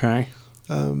 Okay.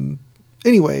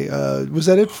 Anyway, was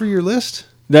that it for your list?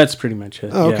 That's pretty much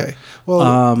it. Oh, yeah. okay.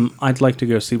 Well, I'd like to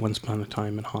go see Once Upon a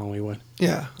Time in Hollywood.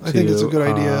 Yeah, I think it's a good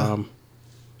idea.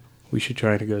 We should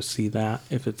try to go see that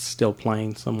if it's still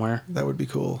playing somewhere. That would be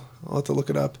cool. I'll have to look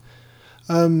it up.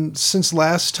 Since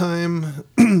last time,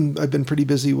 I've been pretty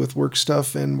busy with work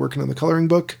stuff and working on the coloring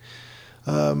book.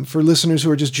 For listeners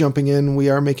who are just jumping in, we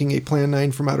are making a Plan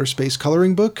 9 from Outer Space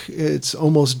coloring book. It's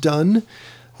almost done.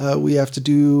 We have to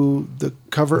do the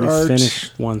cover art. We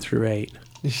finished 1 through 8.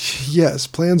 Yes,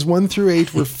 plans 1 through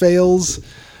 8 were fails.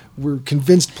 We're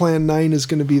convinced Plan 9 is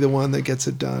going to be the one that gets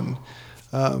it done.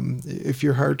 If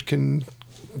your heart can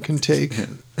take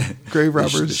Grave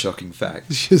Robbers. The shocking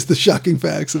facts. Just the shocking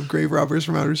facts of Grave Robbers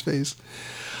from Outer Space.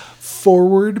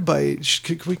 Forward by...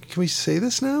 Can we say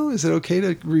this now? Is it okay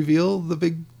to reveal the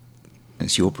big...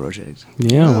 It's your project.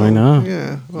 Yeah, why not?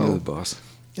 Yeah. You're the boss.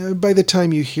 by the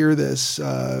time you hear this,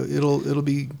 it'll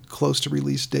be close to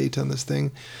release date on this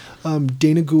thing.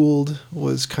 Dana Gould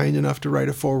was kind enough to write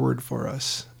a foreword for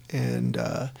us, and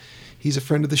he's a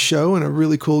friend of the show and a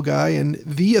really cool guy, and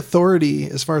the authority,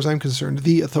 as far as I'm concerned,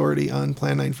 the authority on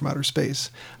Plan 9 from Outer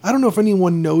Space. I don't know if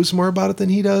anyone knows more about it than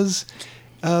he does.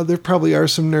 There probably are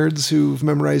some nerds who've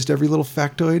memorized every little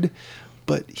factoid,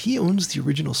 but he owns the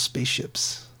original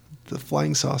spaceships, the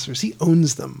flying saucers. He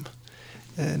owns them.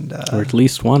 And or at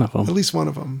least one of them. At least one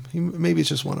of them. Maybe it's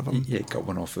just one of them. Yeah, got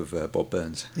one off of Bob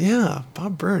Burns. Yeah,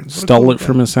 Bob Burns. What a Stole cool it guy.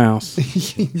 from his house.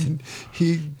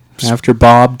 he After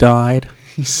Bob died,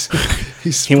 he's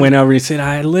he went over and he said,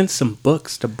 I lent some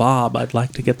books to Bob. I'd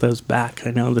like to get those back.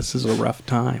 I know this is a rough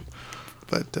time.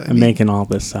 But I'm making all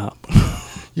this up.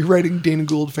 You're writing Dana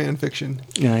Gould fan fiction.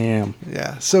 Yeah, I am.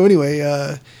 Yeah. So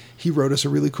anyway, he wrote us a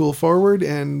really cool foreword,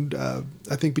 and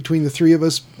I think between the three of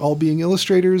us, all being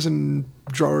illustrators and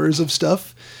drawers of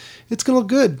stuff, it's gonna look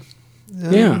good.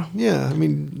 Yeah. Yeah. I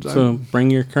mean, So bring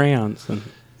your crayons and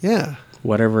yeah.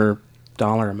 whatever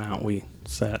dollar amount we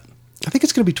set. I think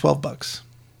it's gonna be $12.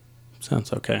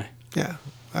 Sounds okay. Yeah.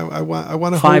 I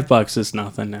want to $5 is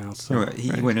nothing now. So.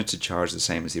 He went into charge the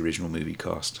same as the original movie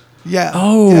cost. Yeah.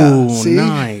 Oh, yeah. See?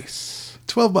 nice.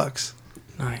 $12.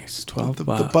 Nice. $12.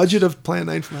 The budget of Plan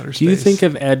 9 from Outer Space. Do you think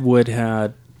if Ed Wood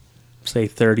had, say,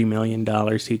 $30 million,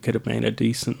 he could have made a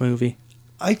decent movie?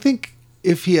 I think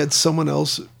if he had someone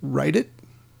else write it,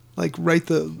 like write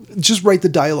the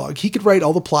dialogue. He could write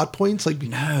all the plot points. Like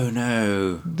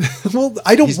No. well,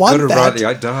 I don't He's want got to that.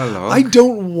 write the dialogue. I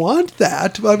don't want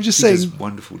that. I'm just He saying. does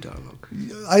wonderful dialogue.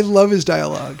 I love his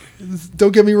dialogue.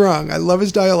 Don't get me wrong. I love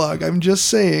his dialogue. I'm just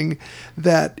saying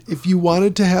that if you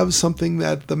wanted to have something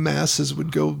that the masses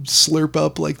would go slurp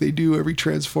up like they do every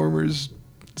Transformers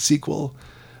sequel,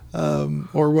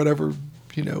 or whatever,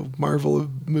 Marvel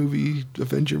movie,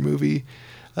 Avenger movie,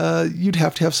 you'd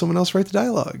have to have someone else write the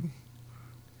dialogue.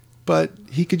 But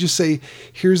he could just say,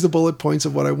 here's the bullet points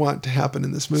of what I want to happen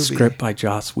in this movie. Script by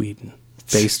Joss Whedon,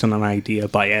 based on an idea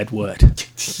by Ed Wood.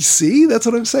 See? That's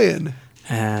what I'm saying.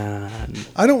 And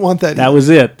I don't want that. that was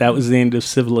it. That was the end of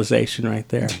civilization right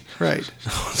there. Right.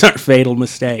 It's our fatal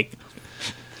mistake.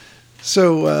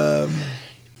 So,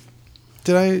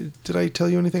 did I tell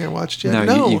you anything I watched yet?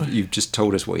 No. You've just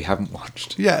told us what you haven't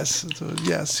watched. Yes. So,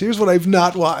 yes. Here's what I've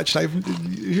not watched.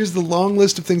 Here's the long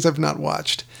list of things I've not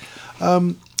watched.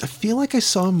 I feel like I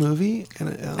saw a movie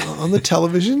on the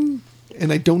television,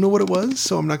 and I don't know what it was,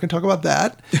 so I'm not going to talk about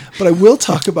that. But I will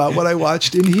talk about what I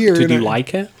watched in here. Did you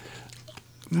like it?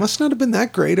 Must not have been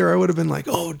that great, or I would have been like,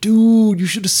 "Oh, dude, you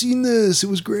should have seen this. It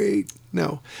was great."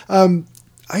 No,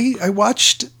 I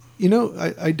watched.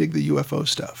 I dig the UFO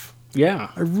stuff. Yeah.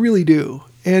 I really do,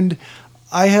 and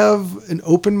I have an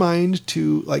open mind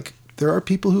to there are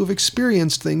people who have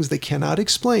experienced things they cannot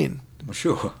explain. Well,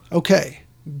 sure. Okay,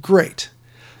 great.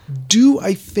 Do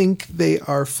I think they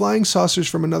are flying saucers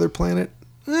from another planet?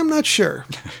 I'm not sure.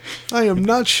 I am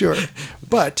not sure.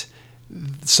 But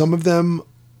some of the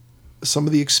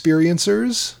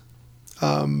experiencers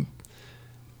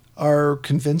are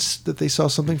convinced that they saw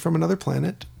something from another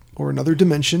planet or another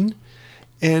dimension.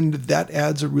 And that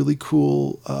adds a really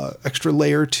cool extra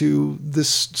layer to this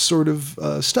sort of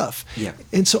stuff. Yeah.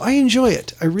 And so I enjoy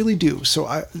it. I really do.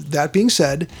 So that being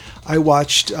said, I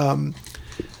watched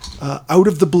Out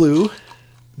of the Blue,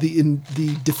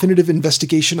 the definitive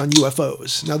investigation on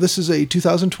UFOs. Now, this is a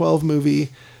 2012 movie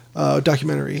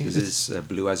documentary. Is this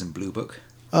Blue as in Blue Book?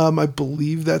 I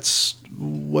believe that's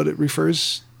what it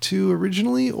refers to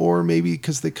originally, or maybe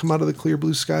because they come out of the clear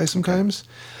blue sky sometimes.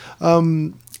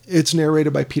 Okay. It's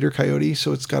narrated by Peter Coyote,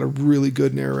 so it's got a really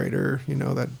good narrator,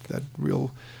 that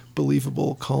real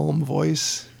believable, calm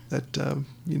voice that,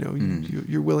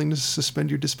 you're willing to suspend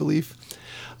your disbelief.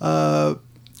 The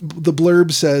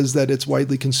blurb says that it's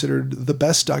widely considered the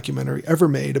best documentary ever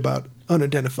made about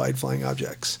unidentified flying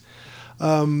objects.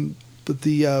 But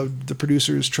the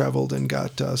producers traveled and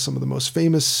got some of the most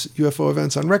famous UFO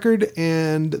events on record,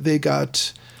 and they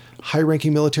got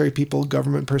high-ranking military people,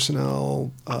 government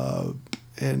personnel,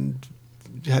 and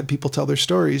had people tell their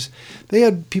stories. They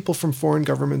had people from foreign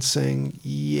governments saying,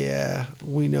 "Yeah,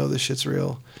 we know this shit's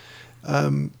real."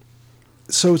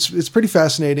 So it's pretty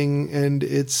fascinating, and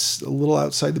it's a little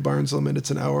outside the Barnes limit. It's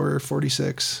an hour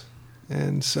 46,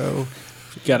 and so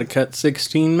You got to cut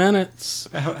 16 minutes.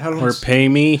 How long? Or pay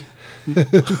me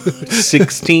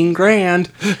 16 grand.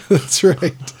 that's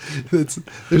right.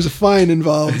 There's a fine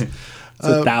involved. It's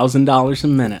 $1,000 a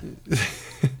minute.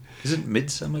 Isn't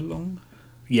Midsummer long?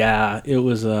 Yeah, it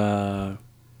was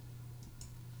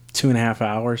 2.5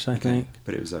 hours, I think.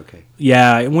 But it was okay.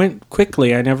 Yeah, it went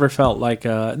quickly. I never felt like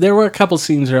there were a couple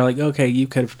scenes where like, okay, you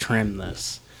could have trimmed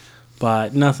this,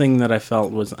 but nothing that I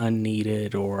felt was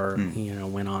unneeded or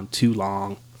went on too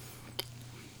long.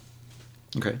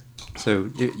 Okay. So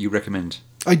you recommend?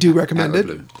 I do recommend Out it. of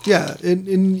the Blue. Yeah,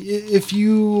 and if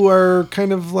you are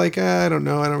kind of like, I don't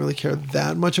know, I don't really care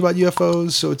that much about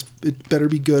UFOs, so it better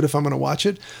be good if I'm going to watch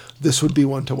it. This would be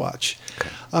one to watch. Okay.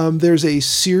 There's a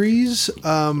series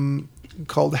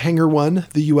called Hangar 1,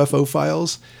 The UFO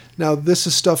Files. Now, this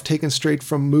is stuff taken straight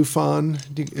from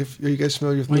MUFON. Are you guys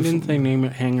familiar with MUFON? Why didn't they name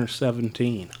it Hangar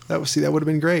 17? That would have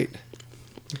been great.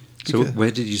 So where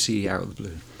did you see Out of the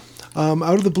Blue?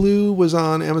 Out of the Blue was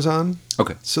on Amazon.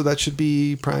 Okay. So that should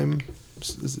be Prime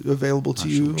available to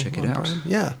you. Check it on out. Prime.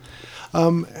 Yeah.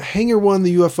 Hangar 1,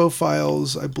 The UFO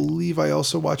Files, I believe I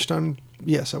also watched on...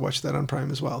 Yes, I watched that on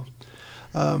Prime as well.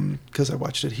 Because I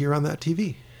watched it here on that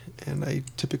TV. And I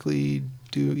typically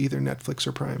do either Netflix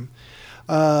or Prime.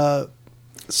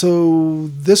 So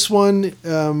this one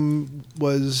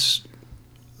was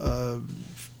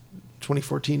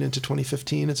 2014 into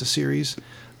 2015. It's a series.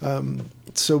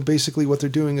 So basically what they're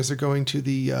doing is they're going to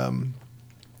the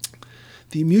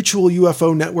Mutual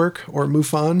UFO Network, or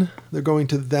MUFON. They're going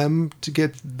to them to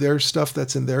get their stuff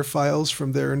that's in their files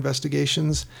from their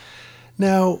investigations.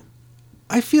 Now,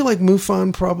 I feel like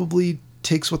MUFON probably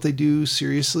takes what they do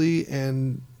seriously,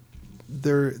 and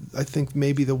I think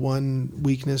maybe the one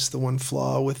weakness, the one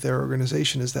flaw with their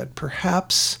organization is that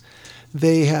perhaps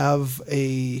they have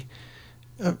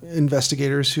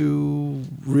investigators who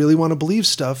really want to believe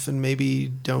stuff and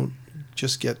maybe don't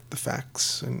just get the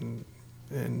facts and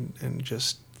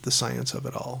just the science of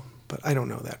it all. But I don't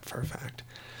know that for a fact.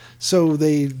 So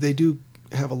they do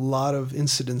have a lot of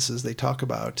incidences they talk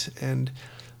about, and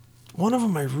one of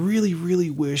them I really, really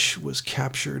wish was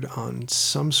captured on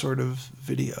some sort of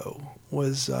video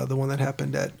was the one that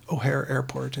happened at O'Hare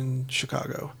Airport in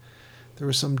Chicago. There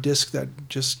was some disc that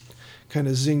just kind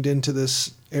of zinged into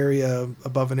this area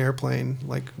above an airplane,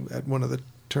 like at one of the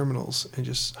terminals, and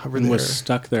just hovered And there. was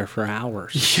stuck there for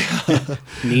hours. Yeah.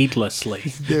 Needlessly.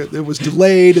 It was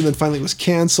delayed, and then finally it was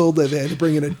canceled. They had to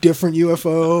bring in a different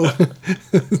UFO.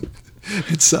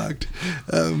 It sucked.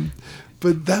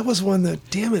 But that was one that,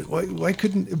 damn it, why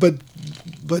couldn't...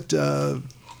 But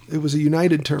it was a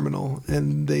United terminal,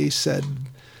 and they said,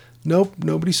 nope,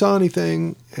 nobody saw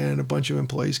anything. And a bunch of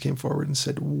employees came forward and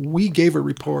said, we gave a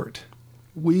report.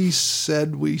 We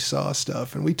said we saw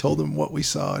stuff, and we told them what we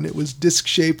saw, and it was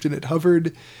disc-shaped, and it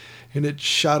hovered, and it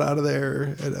shot out of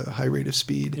there at a high rate of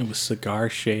speed. It was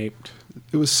cigar-shaped.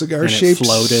 It was cigar-shaped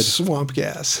floated. swamp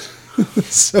gas.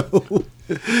 So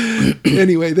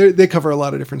anyway, they cover a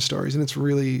lot of different stories, and it's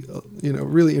really,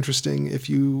 really interesting if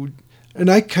you... And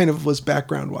I kind of was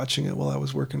background watching it while I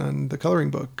was working on the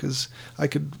coloring book, because I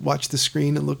could watch the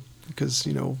screen and look, because,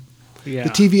 Yeah. the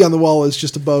TV on the wall is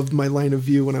just above my line of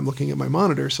view when I'm looking at my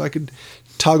monitor, so I could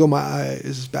toggle my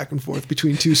eyes back and forth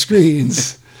between two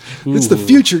screens. It's the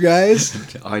future,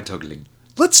 guys. Eye toggling.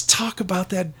 Let's talk about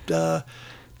that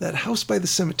house by the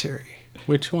cemetery.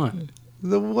 Which one?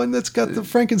 The one that's got the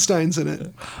Frankensteins in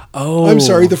it. Oh. I'm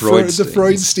sorry, the Freudsteins.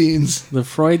 Freudsteins. The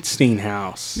Freudstein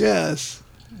house. Yes.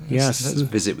 Yes. Let's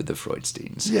visit with the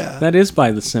Freudsteins. Yeah. That is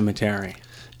by the cemetery.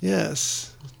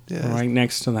 Yes. Yes. Right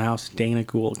next to the house Dana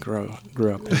Gould grew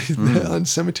up in. On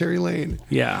Cemetery Lane.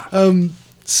 Yeah.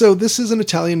 So this is an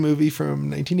Italian movie from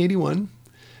 1981,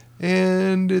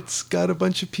 and it's got a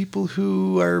bunch of people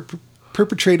who are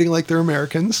perpetrating like they're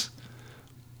Americans.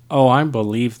 Oh, I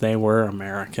believe they were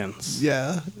Americans.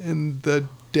 Yeah, and the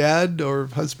dad or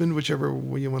husband, whichever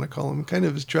way you want to call him, kind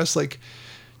of is dressed like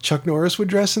Chuck Norris would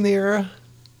dress in the era.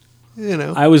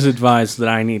 I was advised that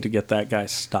I need to get that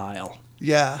guy's style.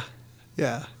 Yeah.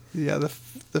 The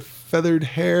feathered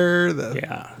hair,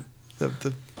 the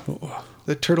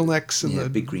turtlenecks and Yeah, the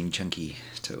big green chunky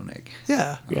turtleneck.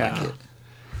 yeah. Yeah. Like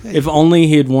it. If only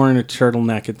he had worn a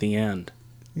turtleneck at the end.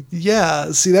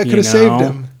 Yeah, see, that could have saved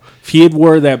him. If he had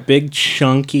wore that big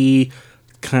chunky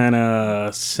kind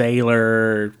of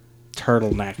sailor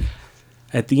turtleneck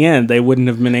at the end, they wouldn't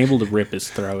have been able to rip his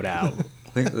throat out. I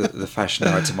think the fashion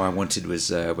item I wanted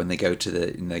was when they go to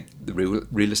the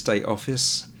real estate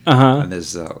office, and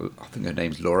there's I think her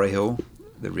name's Laura Hill,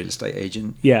 the real estate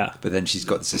agent. Yeah. But then she's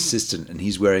got this assistant, and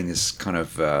he's wearing this kind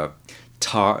of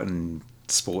tartan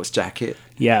sports jacket.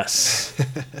 Yes.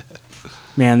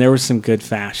 Man, there were some good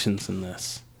fashions in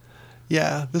this.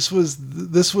 Yeah, this was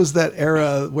that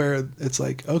era where it's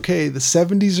like, okay, the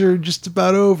 70s are just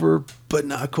about over, but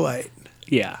not quite.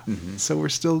 Yeah. Mm-hmm. So we're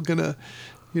still gonna,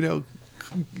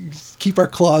 keep our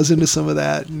claws into some of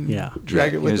that and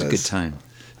drag it with us. It was a good time.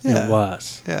 Yeah. It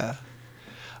was. Yeah.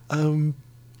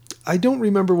 I don't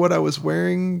remember what I was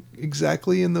wearing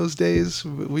exactly in those days.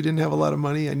 We didn't have a lot of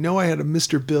money. I know I had a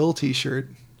Mr. Bill T-shirt.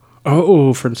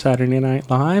 Oh, from Saturday Night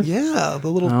Live? Yeah, the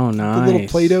little Oh, the little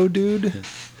nice. Play-Doh dude.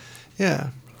 Yeah,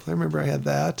 I remember I had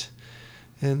that,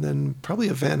 and then probably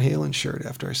a Van Halen shirt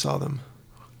after I saw them.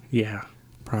 Yeah,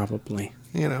 probably.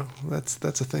 You know, that's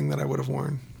a thing that I would have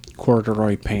worn.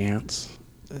 Corduroy pants.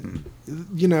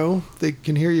 You know, they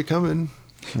can hear you coming.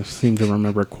 I seem to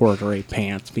remember corduroy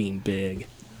pants being big.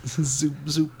 Zoop,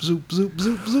 zoop, zoop, zoop,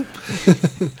 zoop, zoop.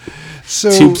 So,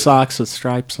 Tube socks with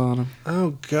stripes on them.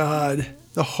 oh God,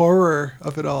 the horror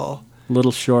of it all.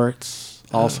 Little shorts,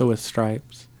 also with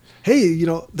stripes. Hey, you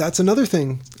know, that's another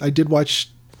thing. I did watch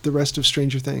the rest of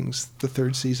Stranger Things, the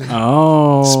 3rd season.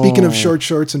 Oh. Speaking of short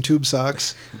shorts and tube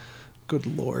socks, good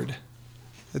Lord.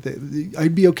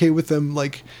 I'd be okay with them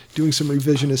like doing some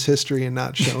revisionist history and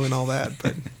not showing all that,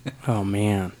 but Oh,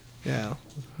 man. yeah,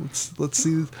 let's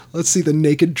see the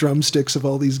naked drumsticks of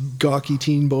all these gawky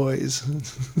teen boys.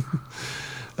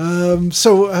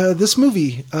 So this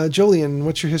movie, Jolien,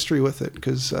 what's your history with it?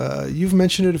 Because you've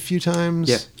mentioned it a few times.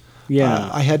 Yeah. Yeah.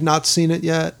 I had not seen it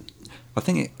yet. I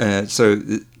think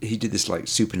he did this like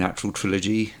supernatural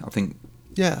trilogy. I think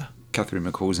Yeah, Catherine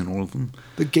McCall's in all of them.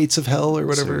 the Gates of Hell or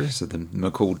whatever. So the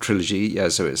McCall trilogy. Yeah.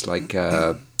 So it's like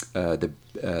I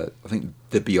think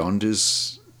The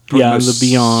Beyonders. probably Yeah, the most The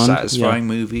Beyond, satisfying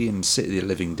yeah. movie, and City of the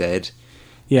Living Dead.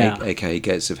 Yeah. aka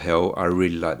Gates of Hell. I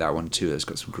really like that one too. It's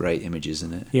got some great images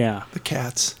in it. Yeah. The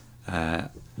cats.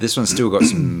 This one's still got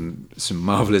some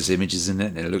marvelous images in it,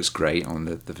 and it looks great. On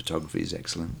the photography is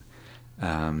excellent.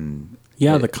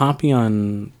 Yeah, the copy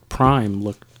on Prime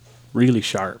looked really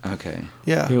sharp. Okay.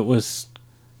 Yeah. It was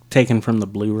taken from the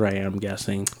Blu-ray, I'm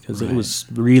guessing, because it Right. was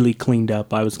really cleaned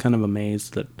up. I was kind of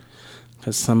amazed that,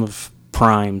 because some of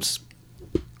Prime's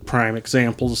Prime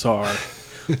examples are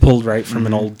pulled right from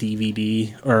an old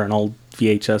DVD or an old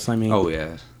VHS. I mean, Oh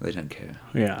yeah, they don't care.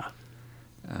 yeah,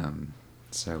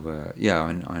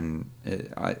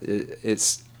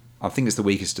 It's I think it's the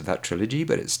weakest of that trilogy,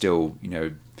 but it's still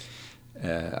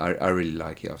I really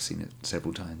like it. I've seen it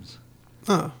several times.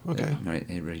 Oh, okay.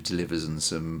 It really delivers on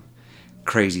some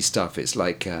crazy stuff. It's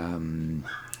like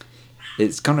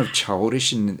it's kind of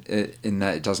childish in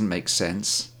that it doesn't make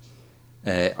sense.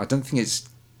 I don't think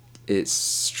it's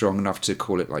strong enough to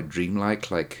call it like dreamlike,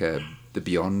 like The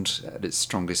Beyond at its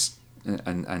strongest,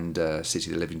 and City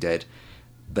of the Living Dead.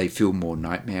 They feel more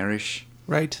nightmarish.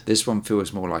 Right. This one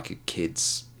feels more like a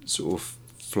kid's sort of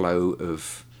flow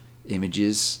of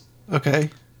images, Okay.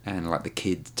 and like the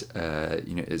kid,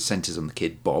 it centers on the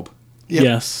kid Bob. Yep.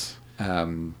 yes,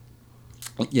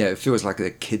 Yeah, it feels like a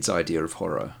kid's idea of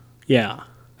horror. yeah,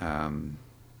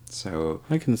 So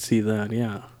I can see that.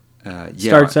 Yeah, yeah,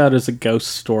 starts out as a ghost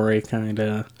story, kind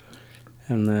of,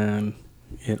 and then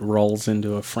it rolls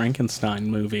into a Frankenstein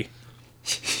movie.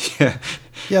 yeah,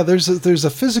 Yeah, there's a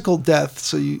physical death,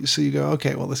 so you go,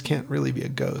 okay, well, this can't really be a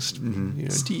ghost. You know,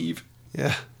 Steve,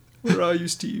 yeah. where are you,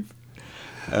 Steve?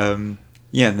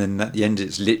 Yeah, and then at the end,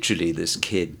 it's literally this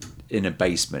kid in a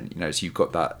basement. So you've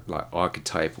got that like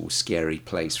archetypal scary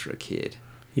place for a kid,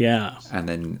 Yeah, and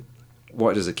then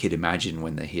what does a kid imagine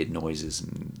when they hear noises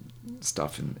and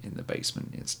stuff in the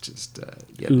basement? It's just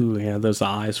ooh, yeah, those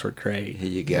eyes were great. here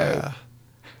you go.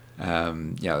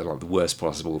 Yeah. Like the worst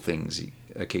possible things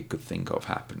a kid could think of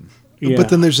happen. Yeah. But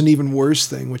then there's an even worse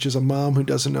thing, which is a mom who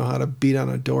doesn't know how to beat on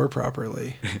a door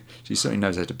properly. She certainly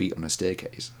knows how to beat on a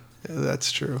staircase. Yeah, that's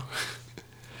true.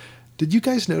 Did you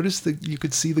guys notice that you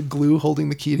could see the glue holding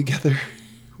the key together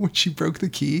when she broke the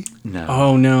key? No.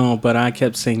 Oh no, but I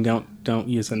kept saying don't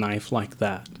use a knife like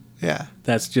that. Yeah.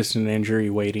 That's just an injury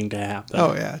waiting to happen.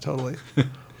 Oh, yeah, totally.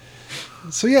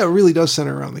 So, yeah, it really does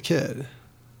center around the kid.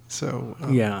 So,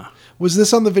 Yeah. Was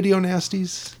this on the Video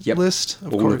Nasties Yep. list?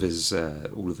 all of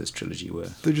his trilogy were.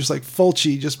 They're just like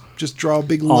Fulci, just draw a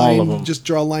big All line, of 'em. just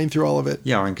draw a line through all of it.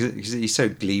 Yeah, because he so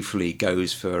gleefully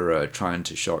goes for trying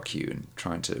to shock you and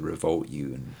trying to revolt you.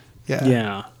 And Yeah.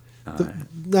 Yeah.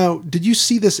 Now, did you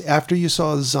see this after you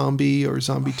saw Zombie or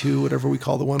Zombie 2, whatever we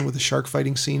call the one with the shark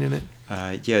fighting scene in it?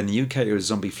 yeah, in the UK it was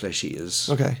Zombie Flesh Eaters.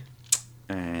 Okay.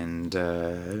 And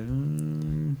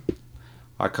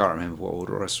I can't remember what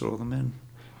order I saw them in.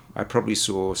 I probably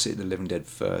saw City of the Living Dead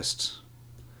first,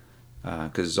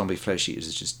 because Zombie Flesh Eaters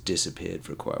has just disappeared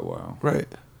for quite a while, Right.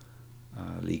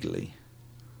 legally.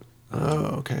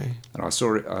 Oh, okay. And I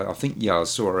saw it. I think I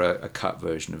saw a cut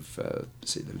version of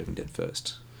City of the Living Dead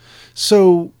first.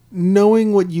 So,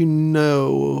 knowing what you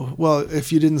know, well,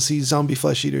 if you didn't see Zombie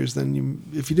Flesh Eaters, then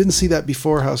if you didn't see that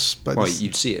before House, but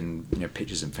You'd see it in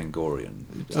pictures in Fangoria.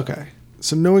 okay.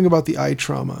 So, knowing about the eye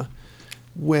trauma,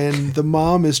 when the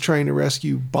mom is trying to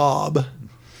rescue Bob.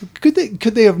 Could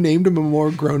they have named him a more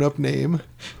grown-up name?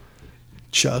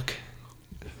 Chuck.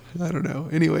 I don't know.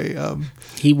 Anyway,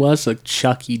 He was a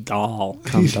Chucky doll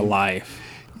come to life.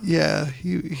 yeah,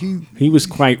 He was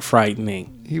quite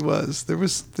frightening. he was. There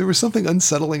was something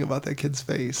unsettling about that kid's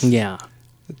face. Yeah.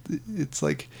 It's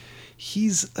like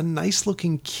he's a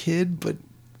nice-looking kid, but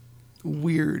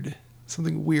weird.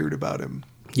 Something weird about him.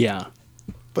 Yeah.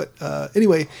 But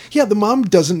anyway, yeah, the mom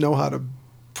doesn't know how to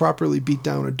properly beat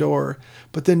down a door.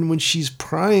 But then when she's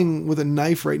prying with a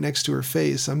knife right next to her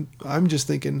face, I'm just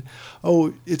thinking,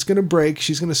 oh, it's gonna break.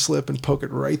 She's gonna slip and poke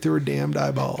it right through her damned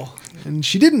eyeball, and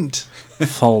she didn't.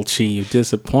 Fulci, you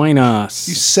disappoint us.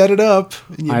 You set it up.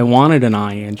 And you, I wanted an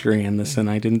eye injury in this, and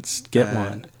I didn't get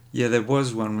one. Yeah, there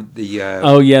was one with the.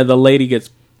 Oh yeah, the lady gets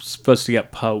supposed to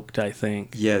get poked, I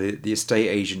think. Yeah, the estate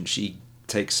agent, she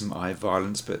takes some eye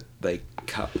violence, but they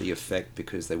cut the effect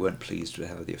because they weren't pleased with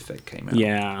how the effect came out.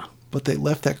 Yeah. but they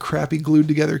left that crappy glued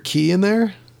together key in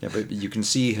there. Yeah, but you can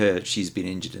see she's been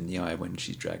injured in the eye when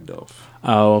she's dragged off.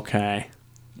 Oh, okay.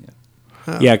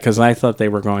 Yeah. Yeah, because I thought they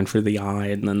were going for the eye,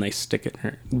 and then they stick it in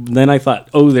her. Then I thought,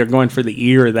 oh, they're going for the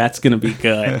ear. That's going to be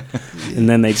good. And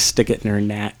then they stick it in her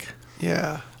neck.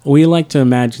 Yeah. We like to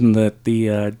imagine that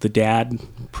the dad,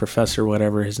 professor,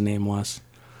 whatever his name was,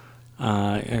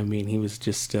 I mean, he was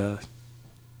just a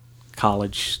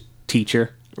college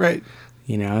teacher. Right.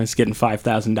 You know, he's getting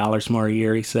 $5,000 more a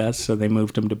year, he says. So they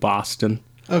moved him to Boston.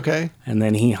 Okay. And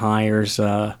then he hires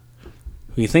who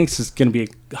he thinks is going to be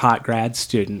a hot grad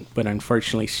student, but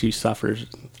unfortunately she suffers,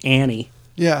 Annie.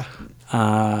 Yeah.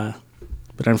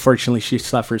 But unfortunately she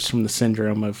suffers from the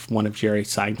syndrome of one of Jerry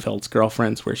Seinfeld's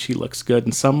girlfriends, where she looks good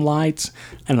in some lights,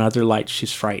 and in other lights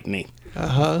she's frightening.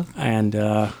 Uh-huh. And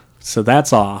so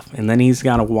that's off. And then he's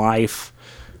got a wife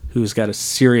who's got a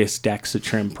serious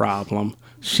Dexatrim problem.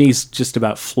 She's just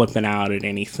about flipping out at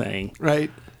anything. Right.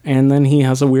 And then he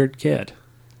has a weird kid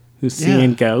who's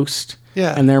seeing ghosts.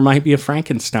 Yeah. And there might be a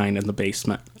Frankenstein in the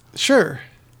basement. Sure.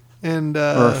 And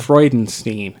Or a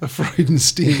Freudenstein. a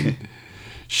Freudenstein.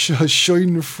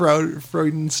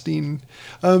 Freudenstein.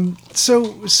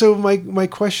 So my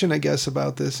question, I guess,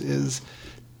 about this is,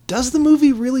 does the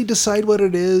movie really decide what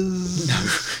it is?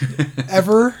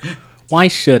 Ever? Why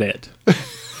should it?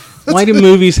 Why do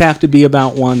movies have to be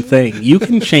about one thing? You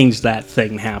can change that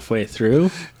thing halfway through.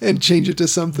 And change it to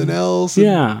something else?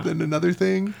 Yeah. And then another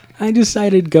thing? I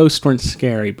decided ghosts weren't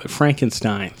scary, but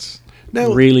Frankenstein's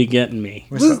Now- really getting me.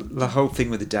 Well, the whole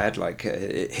thing with the dad, like,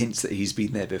 it hints that he's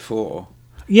been there before.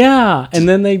 Yeah, and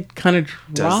then they kind of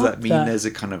Does that mean there's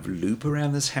a kind of loop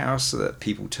around this house so that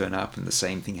people turn up and the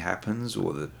same thing happens,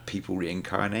 or that people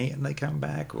reincarnate and they come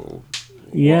back, or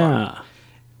Yeah.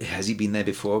 has he been there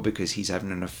before because he's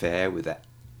having an affair with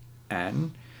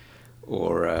Anne,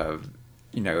 or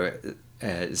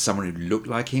someone who looked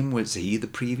like him? Was he the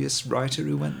previous writer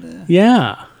who went there?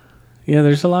 Yeah. Yeah,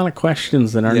 there's a lot of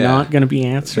questions that are Yeah. not going to be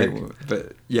answered.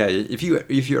 But yeah, if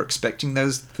you're expecting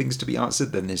those things to be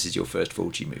answered, then this is your first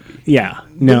Fulci movie. Yeah.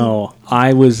 No,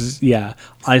 I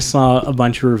saw a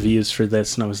bunch of reviews for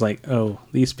this, and I was like, oh,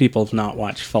 these people have not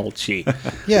watched Fulci.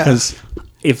 Yeah. Because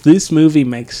if this movie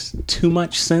makes too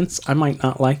much sense, I might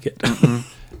not like it.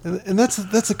 And that's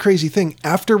the crazy thing.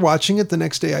 After watching it the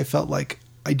next day, I felt like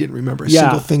I didn't remember a Yeah.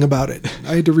 single thing about it.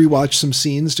 I had to rewatch some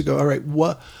scenes to go, all right,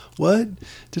 what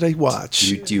did I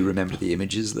watch? Do you remember the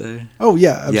images though? Oh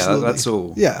yeah, absolutely. Yeah, that's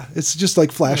all. Yeah, it's just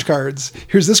like flashcards.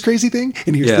 Here's this crazy thing,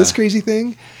 and here's Yeah. this crazy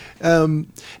thing.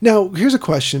 Now, here's a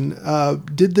question: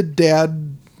 did the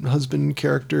dad husband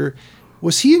character,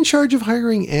 was he in charge of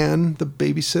hiring Anne, the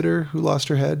babysitter who lost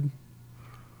her head?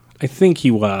 I think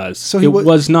he was. So it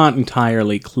was not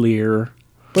entirely clear.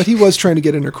 But he was trying to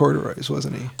get in her corduroys,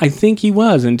 wasn't he? I think he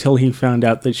was, until he found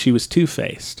out that she was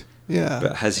two-faced. Yeah.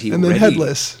 But has he and already, then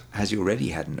headless? Has he already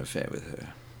had an affair with her?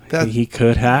 That He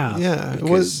could have. yeah, it Because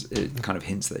was. it kind of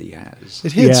hints that he has.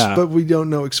 It hints, Yeah. but we don't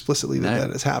know explicitly that No. that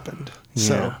has happened.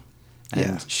 So, Yeah. And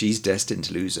yeah. she's destined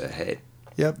to lose her head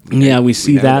yep, Yeah, we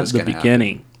see know that at what's the gonna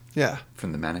beginning. yeah,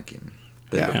 from the mannequin.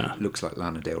 That Yeah. looks like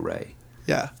Lana Del Rey.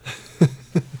 yeah.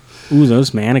 Ooh,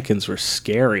 those mannequins were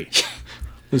scary. It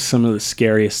was some of the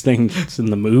scariest things in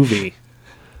the movie.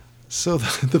 So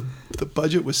the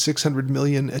budget was 600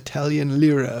 million Italian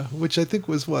lira, which I think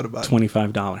was what, about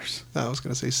 $25. I was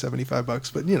going to say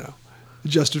 $75, but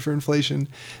adjusted for inflation.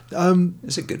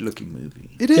 It's a good-looking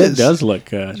movie. It is. It does look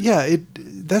good. Yeah,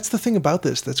 that's the thing about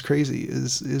this that's crazy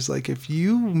is like, if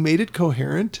you made it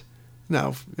coherent,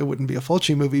 now it wouldn't be a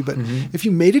Fulci movie, but if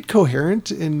you made it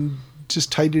coherent and just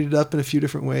tidied it up in a few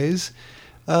different ways,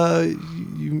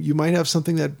 you might have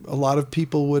something that a lot of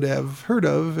people would have heard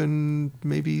of and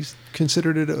maybe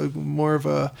considered it more of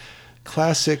a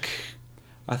classic.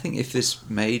 I think if this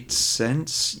made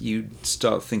sense, you'd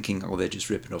start thinking, oh, they're just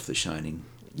ripping off The Shining.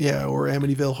 Yeah, or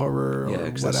Amityville Horror, or Yeah,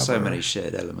 because whatever. there's so many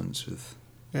shared elements with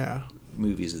Yeah,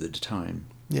 movies of the time.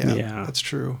 yeah, that's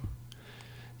true.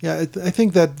 Yeah, I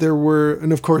think that there were,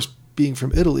 and of course, being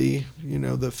from Italy,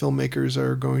 the filmmakers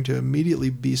are going to immediately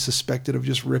be suspected of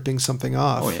just ripping something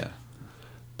off. Oh, yeah.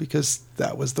 Because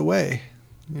that was the way,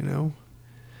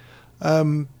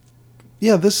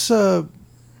 This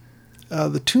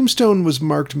the tombstone was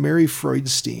marked Mary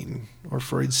Freudstein or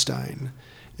Freudstein,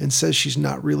 and says she's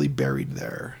not really buried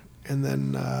there. And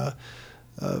then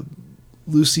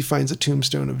Lucy finds a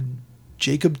tombstone of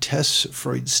Jacob Tess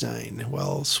Freudstein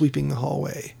while sweeping the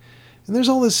hallway. And there's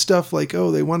all this stuff like,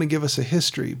 oh, they want to give us a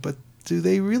history, but do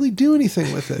they really do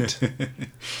anything with it?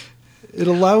 It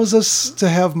allows us to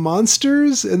have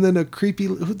monsters and then the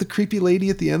creepy lady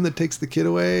at the end that takes the kid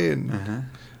away. And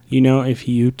if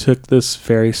you took this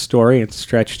very story and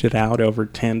stretched it out over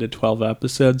 10 to 12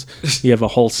 episodes, you have a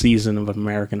whole season of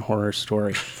American Horror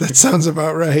Story. That sounds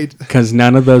about right. Because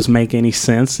none of those make any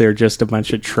sense. They're just a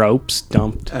bunch of tropes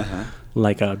dumped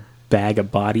like a bag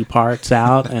of body parts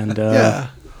out.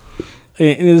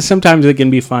 And sometimes it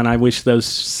can be fun. I wish those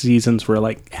seasons were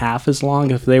like half as long.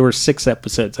 If they were 6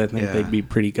 episodes, I think they'd be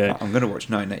pretty good. I'm going to watch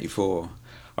 1984.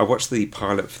 I watched the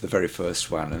pilot for the very first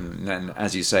one, and then,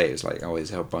 as you say, it's like, oh,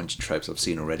 there's a bunch of tropes I've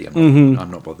seen already. I'm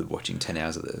not bothered watching 10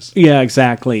 hours of this. Yeah,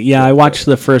 exactly. Yeah, I watched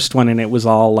the first one, and it was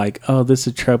all like, oh, this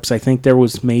is tropes. I think there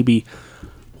was maybe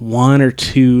 1 or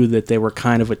 2 that they were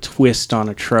kind of a twist on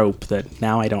a trope that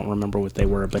now I don't remember what they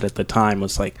were, but at the time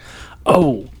was like,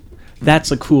 oh,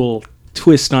 that's a cool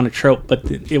twist on a trope, but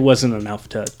it wasn't enough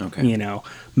to,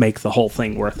 make the whole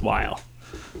thing worthwhile.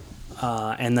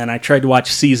 And then I tried to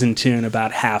watch season 2, and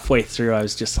about halfway through, I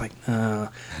was just like,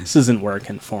 this isn't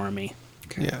working for me.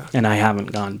 Okay. Yeah. And I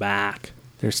haven't gone back.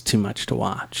 There's too much to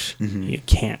watch. Mm-hmm. You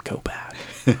can't go back.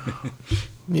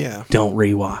 Yeah. Don't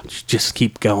rewatch. Just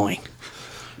keep going.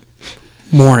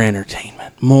 More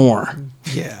entertainment. More.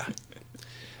 Yeah.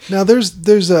 Now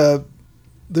there's a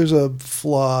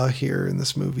flaw here in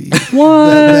this movie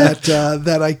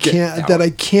that I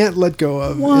can't let go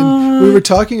of. What? And we were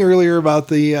talking earlier about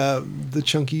the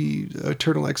chunky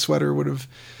turtleneck sweater would have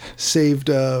saved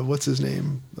what's his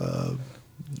name,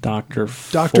 Dr.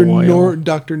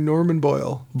 Norman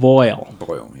Boyle.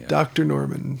 Boyle, yeah. Dr.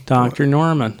 Norman. Dr.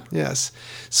 Norman. Yes.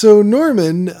 So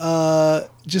Norman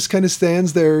just kind of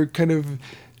stands there, kind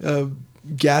of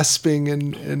gasping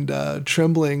and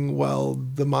trembling while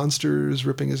the monster is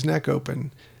ripping his neck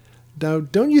open. Now,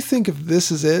 don't you think if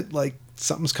this is it, like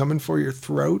something's coming for your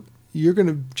throat, you're going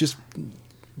to just,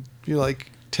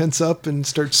 like tense up and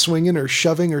start swinging or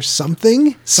shoving or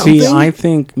something? See, I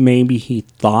think maybe he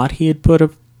thought he had put a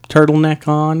turtleneck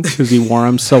on because he wore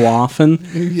them so often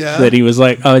that he was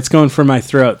like, oh, it's going for my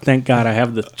throat. Thank God I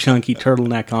have the chunky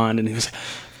turtleneck on. And he was like,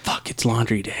 fuck, it's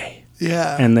laundry day.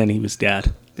 Yeah. And then he was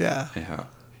dead. Yeah.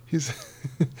 He's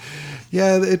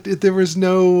there was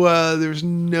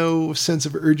no sense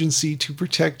of urgency to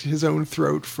protect his own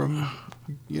throat from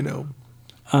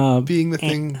being the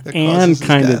thing that causes and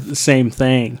kind his of death. the same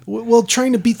thing. Well,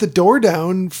 trying to beat the door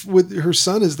down with her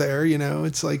son is there,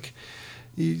 it's like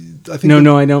I think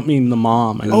No, I don't mean the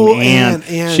mom. I mean Anne.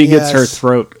 Anne, she gets her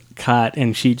throat cut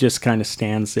and she just kind of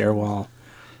stands there while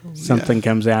something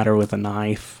comes at her with a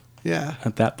knife. Yeah.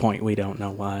 At that point, we don't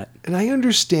know what. And I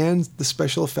understand the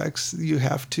special effects. You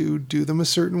have to do them a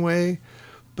certain way,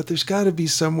 but there's got to be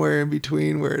somewhere in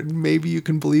between where maybe you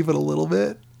can believe it a little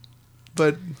bit.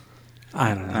 But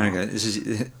I don't know.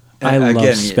 I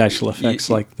love special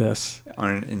effects like this.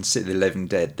 In City of the Living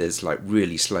Dead, there's like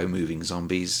really slow-moving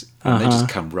zombies, and they just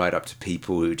come right up to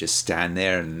people who just stand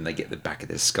there, and they get the back of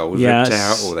their skull ripped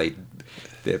out, or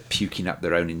they're puking up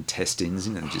their own intestines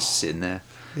and just sitting there.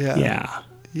 Yeah.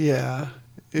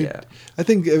 I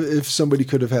think if somebody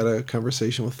could have had a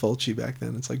conversation with Fulci back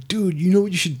then, it's like, dude, you know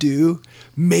what you should do?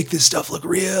 Make this stuff look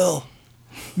real.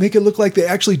 Make it look like they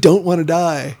actually don't want to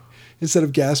die. Instead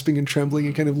of gasping and trembling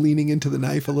and kind of leaning into the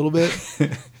knife a little bit.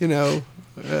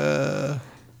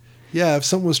 If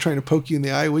someone was trying to poke you in the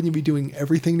eye, wouldn't you be doing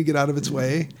everything to get out of its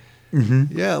way?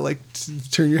 Mm-hmm. Yeah, like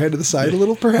turn your head to the side a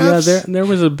little, perhaps? Yeah, there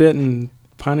was a bit in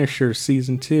Punisher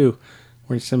Season 2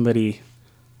 where somebody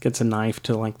gets a knife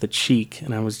to like the cheek,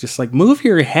 and I was just like, move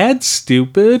your head,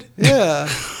 stupid. Yeah.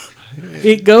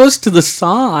 It goes to the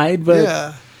side,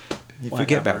 but you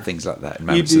forget about things like that in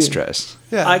moments of stress.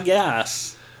 Yeah. I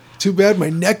guess. Too bad my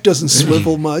neck doesn't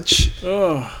swivel much.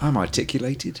 I'm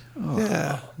articulated.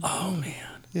 Yeah. Oh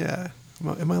man. Yeah.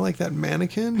 Am I like that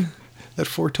mannequin that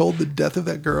foretold the death of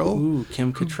that girl? Ooh,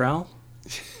 Kim Cattrall?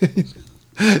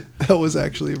 That was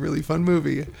actually a really fun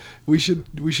movie. We should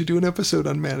do an episode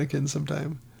on Mannequin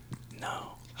sometime.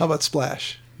 No. How about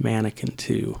Splash? Mannequin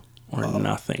 2 or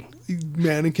nothing.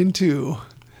 Mannequin 2.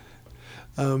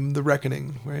 The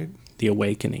Reckoning, right? The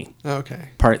Awakening. Okay.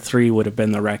 Part 3 would have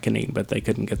been The Reckoning, but they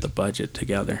couldn't get the budget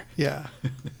together. Yeah.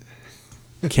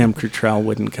 Kim Cattrall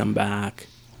wouldn't come back.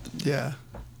 Yeah.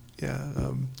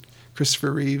 Yeah.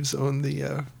 Christopher Reeves owned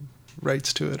the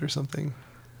rights to it or something.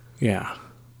 Yeah.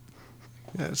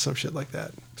 Yeah, some shit like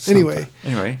that. Something.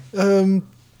 Anyway.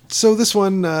 So this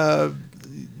one,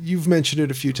 you've mentioned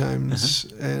it a few times,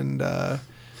 and I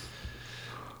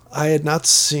had not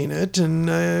seen it, and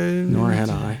Nor had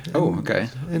I. Oh, okay.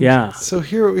 and Yeah. So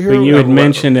here But you had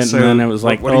mentioned it, So and then it was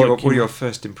like, what oh, are your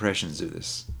first impressions of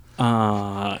this?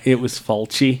 it was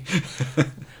Fulci.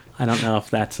 I don't know if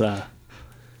that's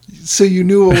So you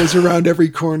knew what was around every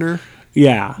corner.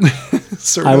 yeah.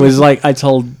 Sort I of. was like, I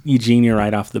told Eugenia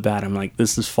right off the bat, I'm like,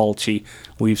 this is Fulci.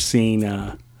 We've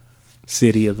seen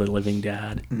City of the Living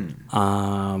Dead.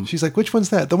 She's like, which one's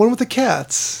that? The one with the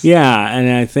cats. Yeah,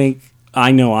 and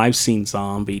I know I've seen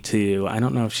Zombie too. I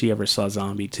don't know if she ever saw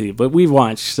Zombie too, but we've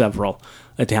watched several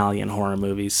Italian horror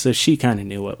movies, so she kind of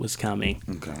knew what was coming.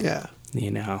 Okay. Yeah.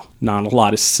 You know, not a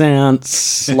lot of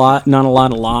sense, not a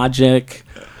lot of logic,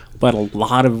 but a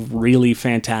lot of really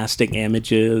fantastic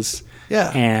images.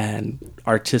 Yeah. And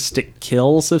artistic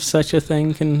kills, if such a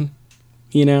thing can,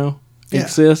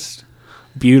 exist.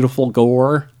 Beautiful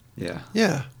gore. Yeah.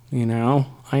 Yeah.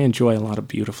 I enjoy a lot of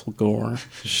beautiful gore.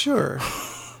 Sure.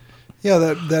 Yeah,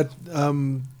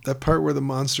 that part where the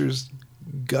monster's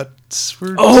guts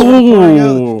were pouring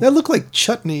out, that looked like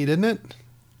chutney, didn't it?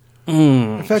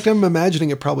 In fact, I'm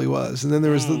imagining it probably was. And then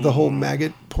there was the whole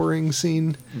maggot pouring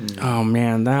scene. Oh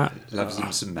man, that Loves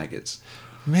him some maggots.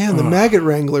 Man, the maggot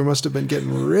wrangler must have been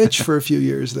getting rich for a few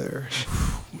years there.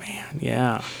 man,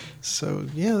 yeah. So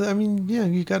yeah, I mean, yeah,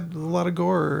 you got a lot of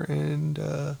gore and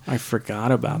I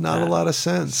forgot about not that a lot of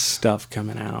sense. stuff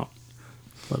coming out.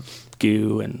 Of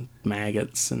goo and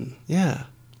maggots and Yeah,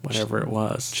 whatever it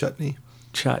was. chutney.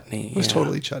 Chutney. It was yeah.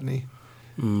 totally chutney.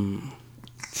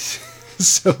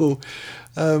 So,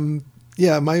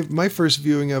 yeah, my first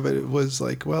viewing of it was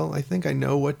like, well, I think I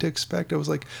know what to expect. I was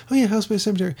like, oh yeah, House by the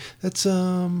Cemetery. That's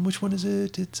which one is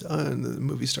it? It's and the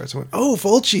movie starts. I went, oh,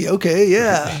 Fulci. Okay,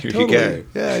 yeah, Here you totally. go.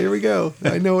 Yeah, here we go.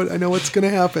 I know what's gonna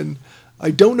happen.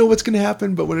 I don't know what's gonna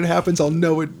happen, but when it happens, I'll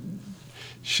know it.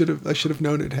 I should have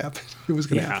known it happened. It was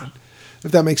gonna Yeah. happen.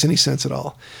 If that makes any sense at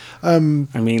all. I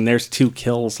mean, there's 2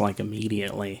 kills like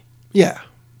immediately. Yeah,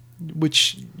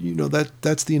 which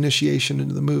that's the initiation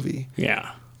into the movie.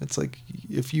 Yeah. It's like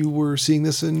if you were seeing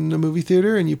this in a movie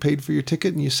theater and you paid for your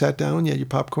ticket and you sat down, you had your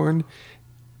popcorn,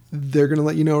 they're going to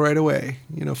let you know right away.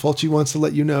 Fulci wants to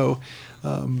let you know,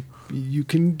 you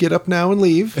can get up now and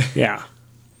leave. Yeah.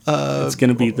 It's going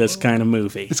to be this kind of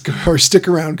movie. Or stick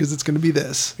around because it's going to be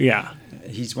this. Yeah.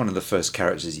 He's one of the first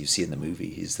characters you see in the movie.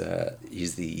 He's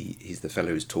the fellow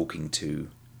who's talking to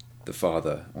the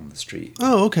father on the street.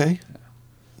 Oh, okay.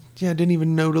 Yeah, I didn't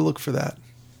even know to look for that.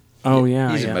 Oh,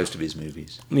 yeah. He's yeah. in most of his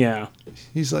movies. Yeah.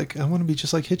 He's like, I want to be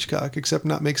just like Hitchcock, except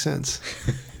not make sense.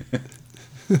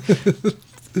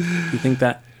 You think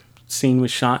that scene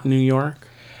was shot in New York?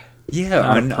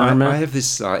 Yeah, and Parma? I have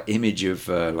this image of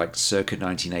like circa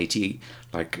 1980,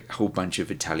 like a whole bunch of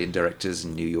Italian directors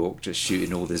in New York just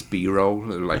shooting all this B-roll,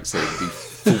 like so it'd be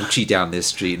Fulci down this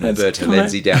street and That's Alberto kinda-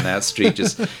 Lenzi down that street,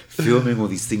 just filming all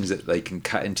these things that they can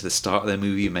cut into the start of their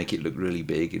movie and make it look really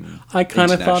big and I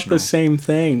kind of thought the international. same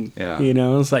thing. Yeah.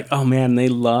 It's like, oh man, they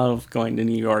love going to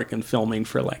New York and filming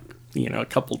for like, a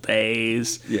couple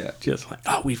days. Yeah. Just like,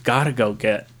 oh, we've got to go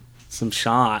get some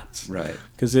shots. Right.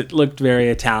 Because it looked very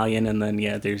Italian. And then,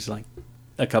 there's like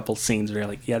a couple scenes where you're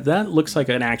like, yeah, that looks like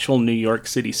an actual New York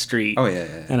City street. Oh, yeah.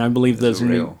 And I believe Those those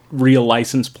are are real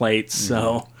license plates.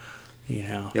 So,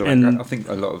 Yeah, like, and I think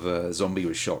a lot of Zombie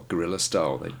was shot guerrilla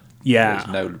style. Yeah.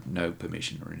 There's no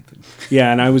permission or anything.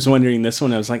 yeah, and I was wondering this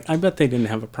one. I was like, I bet they didn't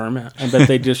have a permit. I bet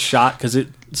they just shot because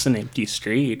it's an empty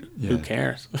street. Who Yeah.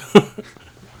 cares?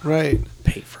 Right.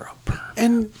 Pay for a permit.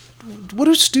 And what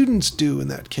do students do in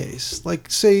that case?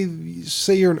 Like, say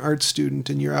you're an art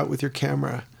student and you're out with your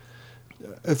camera.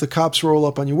 If the cops roll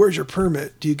up on you, where's your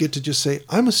permit? Do you get to just say,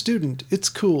 I'm a student. It's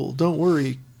cool. Don't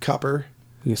worry, copper.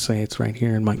 You say it's right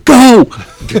here, and like, go!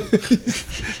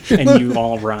 And you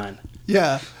all run.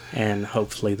 Yeah. And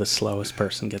hopefully the slowest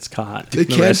person gets caught. They The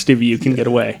can't- rest of you can get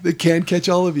away. They can't catch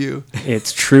all of you.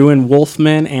 It's true in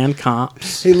Wolfmen and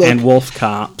Cops Hey, look. and Wolf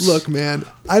Cops. Look, man,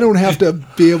 I don't have to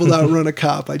be able to outrun a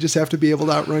cop. I just have to be able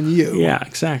to outrun you. Yeah,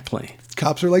 exactly.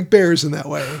 cops are like bears in that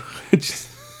way.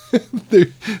 they're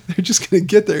just going to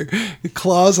get their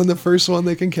claws on the first one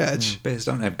they can catch. Bears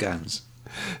don't have guns.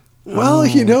 Well,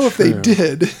 if they true.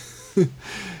 did.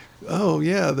 Oh,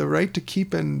 yeah, the right to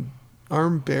keep and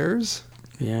arm bears.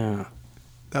 Yeah.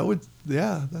 That would,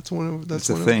 yeah, that's one of It's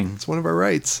a thing. It's one of our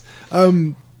rights.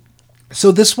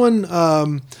 So this one,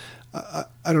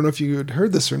 I don't know if you had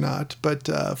heard this or not, but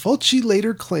Fulci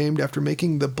later claimed after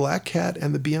making The Black Cat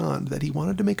and the Beyond that he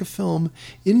wanted to make a film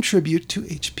in tribute to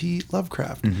H.P.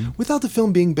 Lovecraft, without the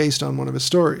film being based on one of his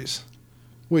stories,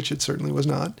 which it certainly was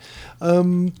not.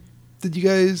 Did you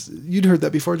guys? You'd heard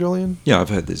that before, Jolien? Yeah, I've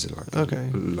heard this. Like Okay.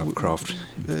 Lovecraft.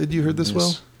 Had you heard this,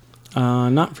 Yes. Will?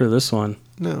 Not for this one.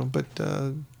 No, but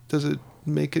does it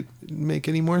make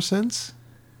any more sense?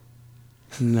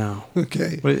 No.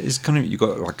 Okay. Well, it's kind of, you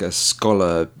got like a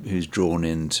scholar who's drawn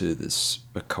into this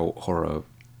occult horror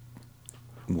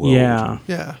world. Yeah.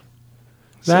 Yeah.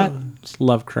 That's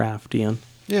Lovecraftian.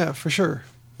 Yeah, for sure.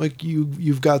 Like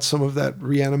you've got some of that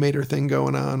Reanimator thing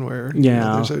going on where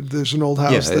Yeah. there's an old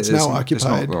house that's now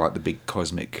occupied. It's not like the big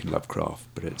cosmic Lovecraft,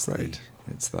 but it's Right.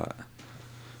 it's that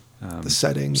The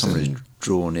settings. someone And, who's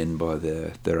drawn in by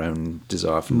their own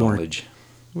desire for More knowledge.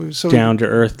 so Down to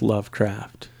earth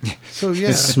Lovecraft. So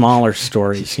yeah, Smaller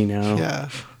stories, yeah,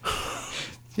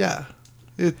 yeah.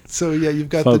 You've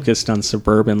got Focused on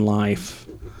suburban life.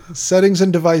 the settings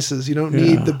and devices. You don't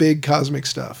need Yeah. the big cosmic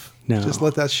stuff. No. Just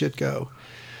let that shit go.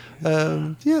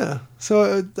 Yeah.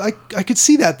 So I could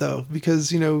see that though,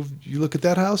 because you look at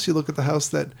that house, you look at the house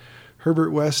that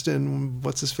Herbert West and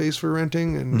what's his face were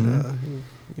renting, and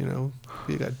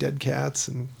you got dead cats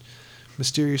and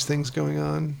mysterious things going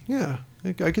on. Yeah,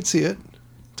 I could see it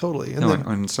totally. And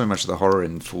And so much of the horror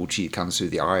in Fulci comes through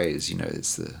the eyes.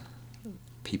 It's the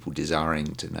people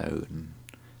desiring to know and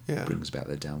yeah, brings about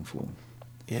their downfall.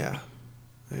 yeah,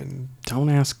 and Don't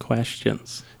ask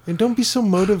questions. don't be so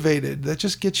motivated. That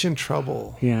just gets you in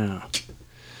trouble. Yeah.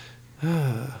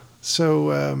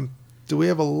 So, do we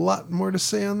have a lot more to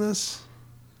say on this?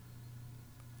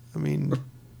 I mean,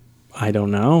 I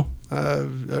don't know.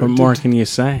 what What more can you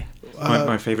say?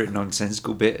 My favorite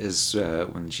nonsensical bit is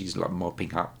when she's like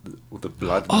mopping up all the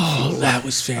blood. Oh, that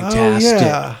was Oh fantastic.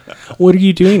 yeah, What are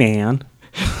you doing, Anne?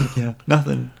 yeah,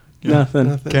 nothing.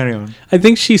 Nothing. Carry on. I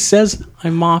think she says,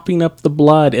 I'm mopping up the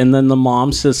blood. And then the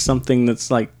mom says something that's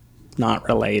like not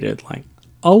related. Like,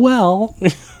 oh, well.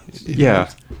 Yeah.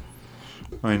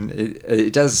 I mean,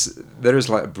 it does. There is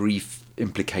like a brief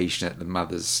implication that the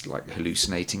mother's like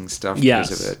hallucinating stuff Yes.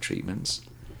 because of her treatments.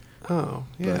 oh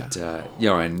yeah. But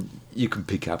and you can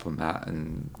pick up on that,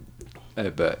 and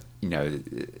but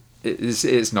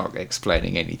it's not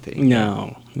explaining anything.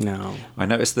 No. I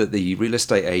noticed that the real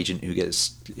estate agent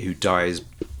who dies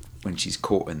when she's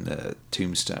caught in the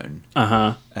tombstone.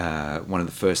 One of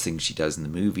the first things she does in the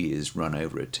movie is run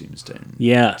over a tombstone.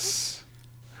 Yes.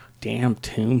 Damn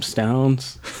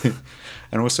tombstones.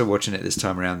 And also watching it this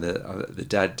time around, the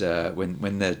dad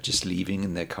when they're just leaving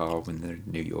in their car when they're in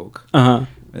New York,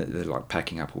 they're like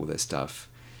packing up all their stuff.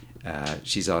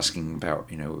 She's asking about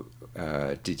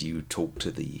did you talk to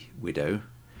the widow?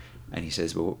 And he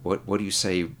says, well, what do you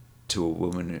say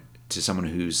to someone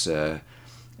who's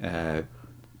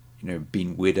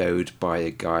been widowed by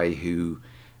a guy who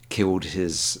killed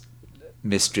his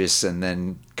mistress and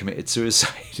then committed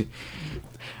suicide?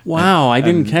 Wow, I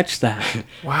didn't catch that.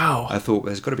 Wow. I thought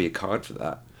there's got to be a card for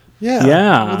that Yeah.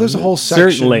 Yeah. Well, there's a whole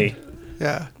section. Certainly.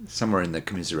 Yeah. somewhere in the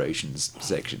commiserations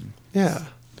section. Yeah.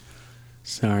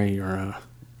 Sorry, your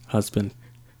husband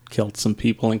killed some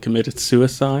people and committed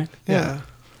suicide. Yeah.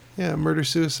 Yeah. Murder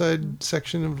suicide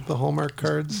section of the Hallmark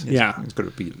cards. Yeah. There's got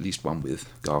to be at least one with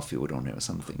Garfield on it or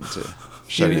something to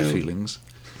show your feelings.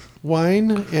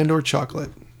 Wine and or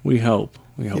chocolate. We hope.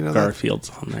 know, that- Garfield's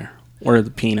on there. Or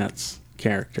the Peanuts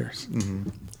characters. Mm-hmm.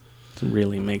 To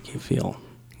really make you feel,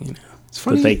 It's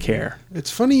funny that they care.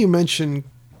 It's funny you mention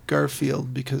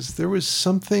Garfield because there was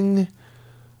something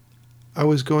I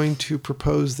was going to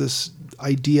propose this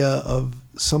idea of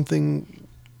something.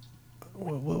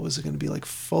 What was it going to be like?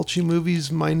 Fulci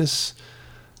movies minus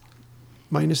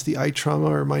the eye trauma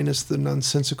or minus the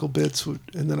nonsensical bits, and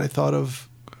then I thought of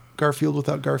Garfield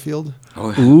without Garfield.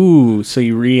 Oh, Ooh, so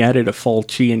you re-edit a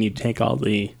Fulci and you take all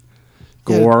the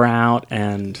gore out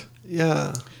and...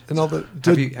 Yeah, and all the.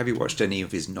 have you watched any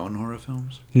of his non-horror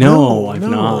films? No, I've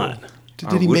not.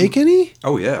 Did he make any?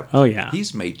 Oh yeah. Oh, yeah.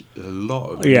 He's made a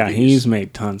lot of Yeah, movies. he's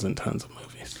made tons and tons of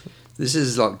movies. This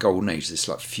is like golden age. This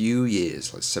like few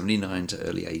years, like 79 to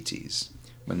early 80s,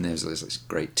 when there's this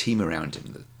great team around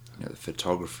him. The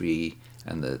photography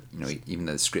and even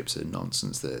though the scripts are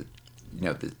nonsense,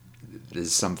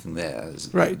 there's something there.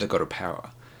 Right. They've got a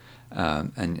power.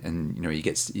 and he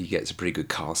gets a pretty good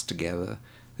cast together.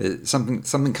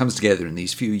 Something comes together in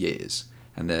these few years,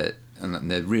 and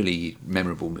they're really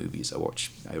memorable movies I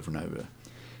watch over and over.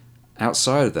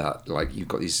 Outside of that, like you've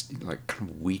got these like kind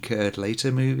of weaker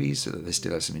later movies, so that they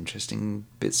still have some interesting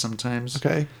bits sometimes.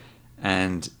 Okay.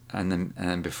 And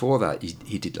then before that,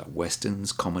 he did like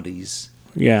westerns, comedies.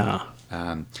 Yeah.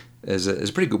 There's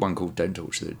a pretty good one called Don't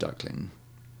Torture the Duckling.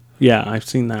 Yeah, I've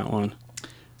seen that one.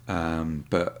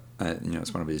 But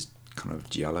it's one of his kind of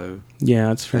giallo.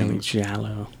 Yeah, it's fairly things.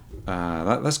 giallo.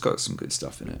 That's got some good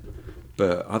stuff in it.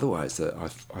 But otherwise,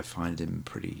 I find him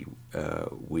pretty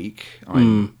weak.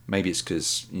 Maybe it's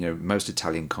because most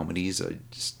Italian comedies are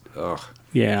just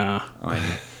Yeah.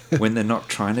 when they're not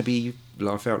trying to be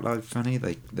laugh out loud funny,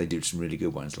 they do some really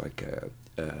good ones like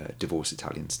Divorce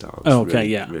Italian Style. Oh, okay,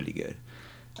 really, yeah, really good.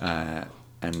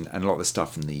 And a lot of the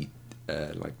stuff in the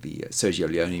like the Sergio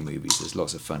Leone movies, there's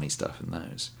lots of funny stuff in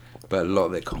those. But a lot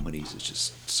of their comedies is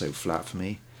just so flat for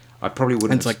me. I probably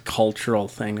wouldn't. It's like a cultural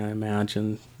thing, I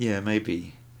imagine. Yeah,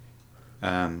 maybe.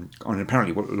 And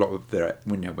apparently, a lot of their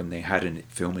when they had a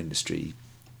film industry,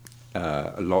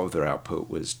 a lot of their output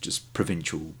was just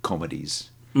provincial comedies,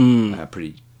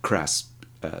 pretty crass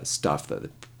stuff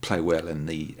that play well in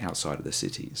the outside of the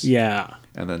cities. Yeah.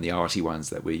 And then the arty ones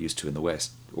that we're used to in the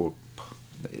West, or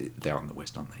they are in the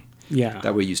West, aren't they? Yeah.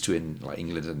 That we're used to in like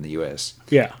England and the US.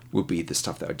 Yeah. Would be the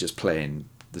stuff that would just play in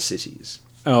the cities.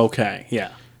 Okay.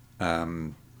 Yeah.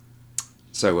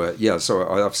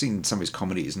 So I've seen some of his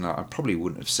comedies, and I probably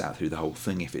wouldn't have sat through the whole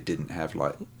thing if it didn't have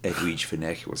like Edwige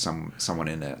Fenech or someone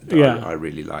in it that I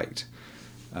really liked.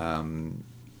 I don't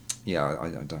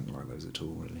like those at all,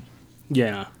 really.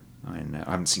 Yeah. I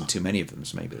haven't seen too many of them,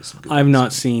 so maybe there's some good I've ones.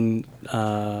 not seen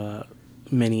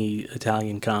many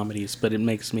Italian comedies, but it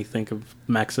makes me think of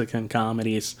Mexican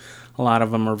comedies. A lot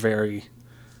of them are very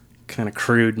kind of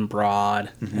crude and broad,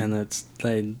 and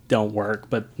they don't work.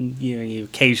 But you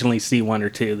occasionally see one or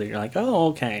two that you're like, oh,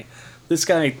 okay, this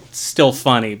guy's still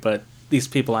funny, but these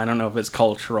people, I don't know if it's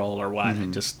cultural or what.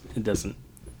 It doesn't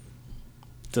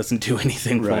do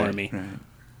anything for me.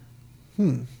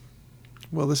 Right.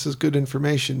 Well, this is good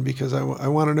information because I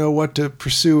want to know what to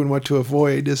pursue and what to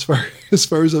avoid as far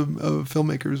as a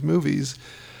filmmaker's movies.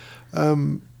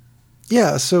 So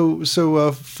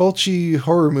Fulci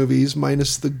horror movies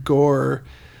minus the gore,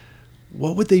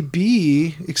 what would they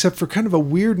be except for kind of a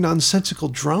weird nonsensical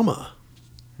drama?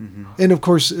 And of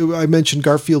course, I mentioned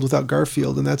Garfield without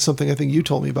Garfield, and that's something I think you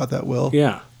told me about that, Will.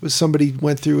 Yeah. Was somebody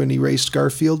went through and erased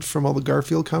Garfield from all the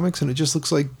Garfield comics, and it just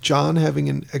looks like John having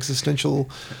an existential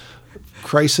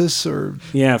crisis, or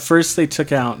Yeah, first they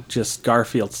took out just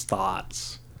Garfield's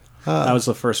thoughts. That was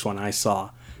the first one I saw.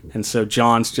 And so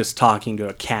John's just talking to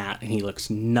a cat, and he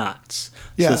looks nuts.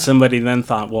 Yeah. So somebody then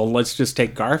thought, well, let's just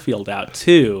take Garfield out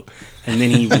too. And then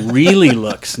he really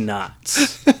looks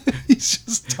nuts. he's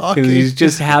just talking. Because he's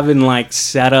just having like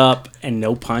setup and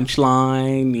no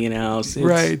punchline, So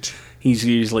Right. He's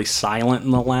usually silent in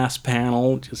the last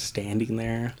panel, just standing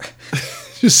there.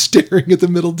 Just staring at the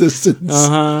middle distance.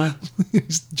 Uh-huh.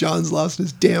 John's lost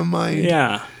his damn mind.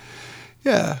 Yeah.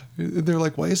 Yeah. They're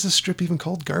like, why is this strip even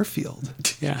called Garfield?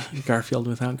 Yeah, Garfield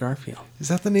without Garfield. Is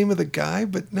that the name of the guy?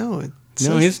 But no.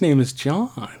 No, his name is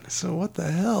John. So what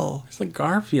the hell? Where's the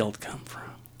Garfield come from?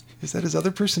 Is that his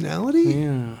other personality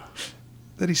Yeah.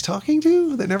 that he's talking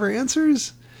to that never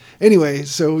answers? Anyway,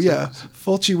 so yeah,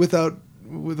 Fulci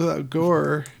without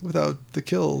gore, without the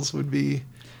kills would be...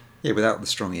 Yeah, without the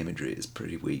strong imagery, it's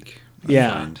pretty weak. I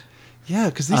Yeah. find. Yeah,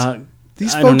 because these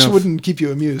I don't folks know if- wouldn't keep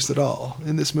you amused at all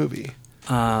in this movie.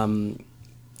 I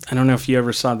don't know if you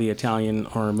ever saw the Italian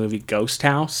horror movie Ghost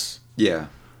House. Yeah.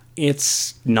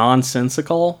 It's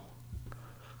nonsensical.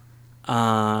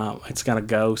 It's got a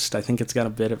ghost. I think it's got a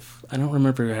bit of... I don't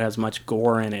remember if it has much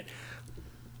gore in it.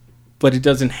 But it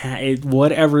doesn't have...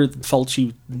 Whatever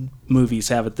Fulci movies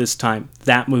have at this time,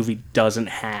 that movie doesn't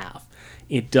have.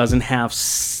 It doesn't have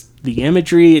the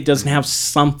imagery. It doesn't have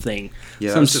something. Yeah,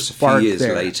 that some was just a few spark years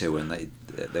there. later when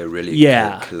they really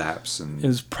collapse, and It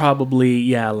was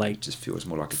probably, like it just feels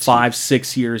more like a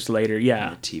 5-6 years later.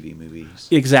 Yeah. TV movies.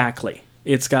 Exactly.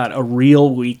 It's got a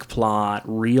real weak plot,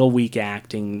 real weak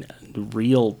acting,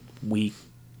 real weak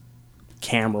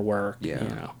camera work.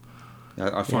 Yeah.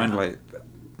 I find like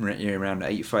around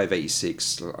 85,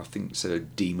 86, I think so.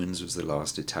 Demons was the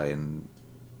last Italian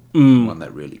one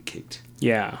that really kicked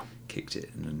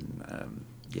it, and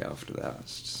after that,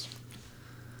 it's just,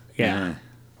 yeah.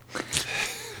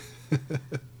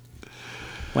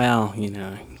 Well, you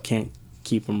can't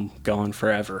keep them going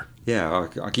forever. Yeah,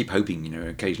 I keep hoping,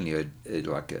 occasionally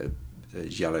a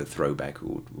Giallo throwback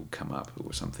will come up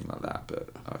or something like that, but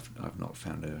I've not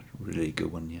found a really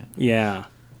good one yet. Yeah.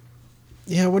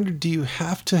 Yeah, I wonder, do you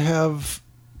have to have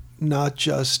not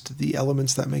just the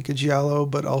elements that make a giallo,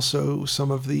 but also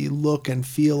some of the look and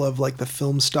feel of like the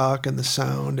film stock and the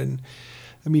sound? And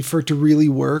I mean, for it to really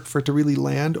work, for it to really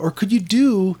land? Or could you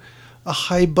do a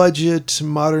high budget,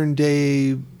 modern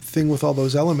day thing with all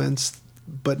those elements,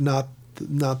 but not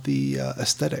the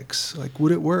aesthetics? Like,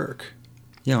 would it work?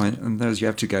 Yeah, and those you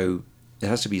have to go. There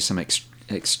has to be some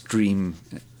extreme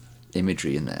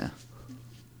imagery in there.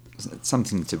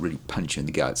 Something to really punch you in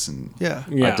the guts, and Yeah.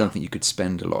 I don't think you could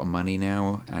spend a lot of money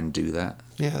now and do that.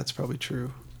 Yeah, that's probably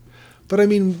true. But I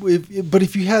mean,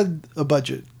 if you had a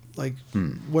budget, like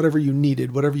whatever you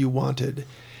needed, whatever you wanted,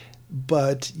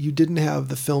 but you didn't have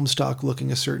the film stock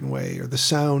looking a certain way or the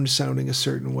sound sounding a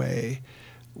certain way,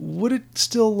 would it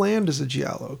still land as a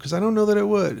giallo? Because I don't know that it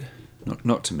would.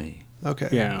 Not to me. Okay.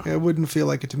 Yeah. It wouldn't feel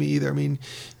like it to me either. I mean,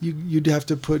 you'd have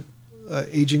to put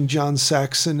aging John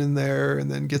Saxon in there and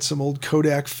then get some old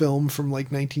Kodak film from like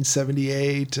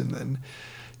 1978 and then,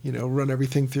 run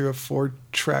everything through a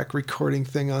 4-track recording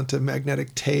thing onto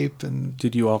magnetic tape. And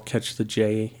Did you all catch the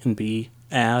J&B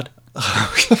ad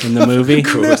in the movie?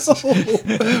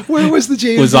 No. Where was the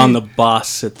J&B? It was on the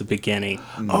bus at the beginning.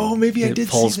 Oh, maybe I did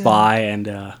see pulls that. by and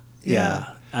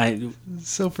Yeah. I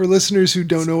So for listeners who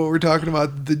don't know what we're talking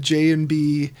about, the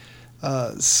J&B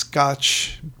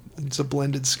Scotch, it's a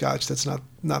blended Scotch. That's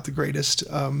not the greatest.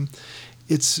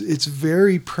 It's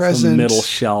very present. middle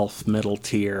shelf, middle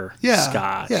tier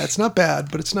Scotch. Yeah, it's not bad,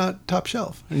 but it's not top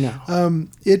shelf. No.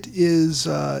 It is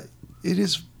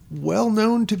well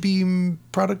known to be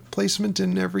product placement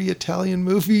in every Italian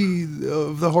movie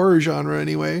of the horror genre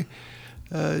anyway.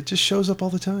 It just shows up all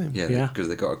the time. Yeah. Because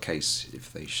they got a case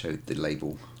if they showed the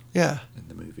label Yeah. in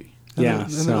the movie. And Yeah, they're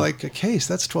so- like, a case,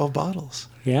 that's 12 bottles.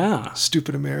 Yeah.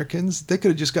 Stupid Americans. They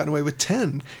could have just gotten away with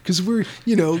 10 because we're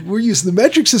using the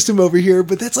metric system over here,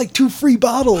 but that's like 2 free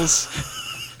bottles.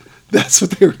 That's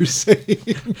what they were saying.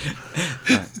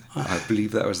 I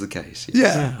believe that was the case.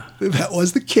 Yeah, that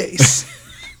was the case.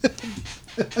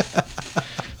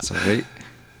 Sorry.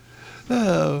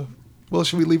 Oh, well,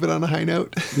 should we leave it on a high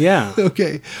note? Yeah.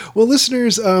 Okay. Well,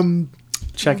 listeners,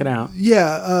 Check it out.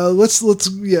 let's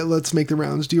make the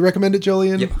rounds. Do you recommend it,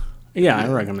 Jolien? Yep. Yeah, I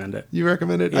recommend it. You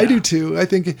recommend it? Yeah. I do too. I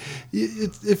think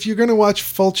if you're going to watch a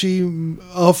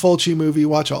Fulci movie,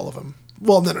 watch all of them.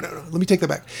 Well, no. Let me take that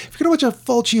back. If you're going to watch a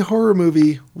Fulci horror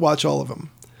movie, watch all of them.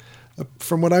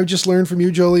 From what I've just learned from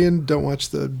you, Jolien, don't watch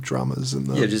the dramas and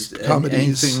the Just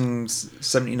comedies. anything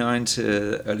 79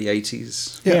 to early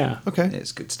 80s. Yeah. Okay.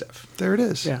 It's good stuff. There it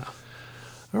is. Yeah.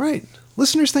 All right.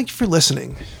 Listeners, thank you for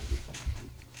listening.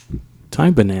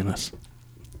 Time bananas.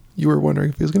 You were wondering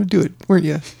if he was going to do it, weren't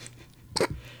you?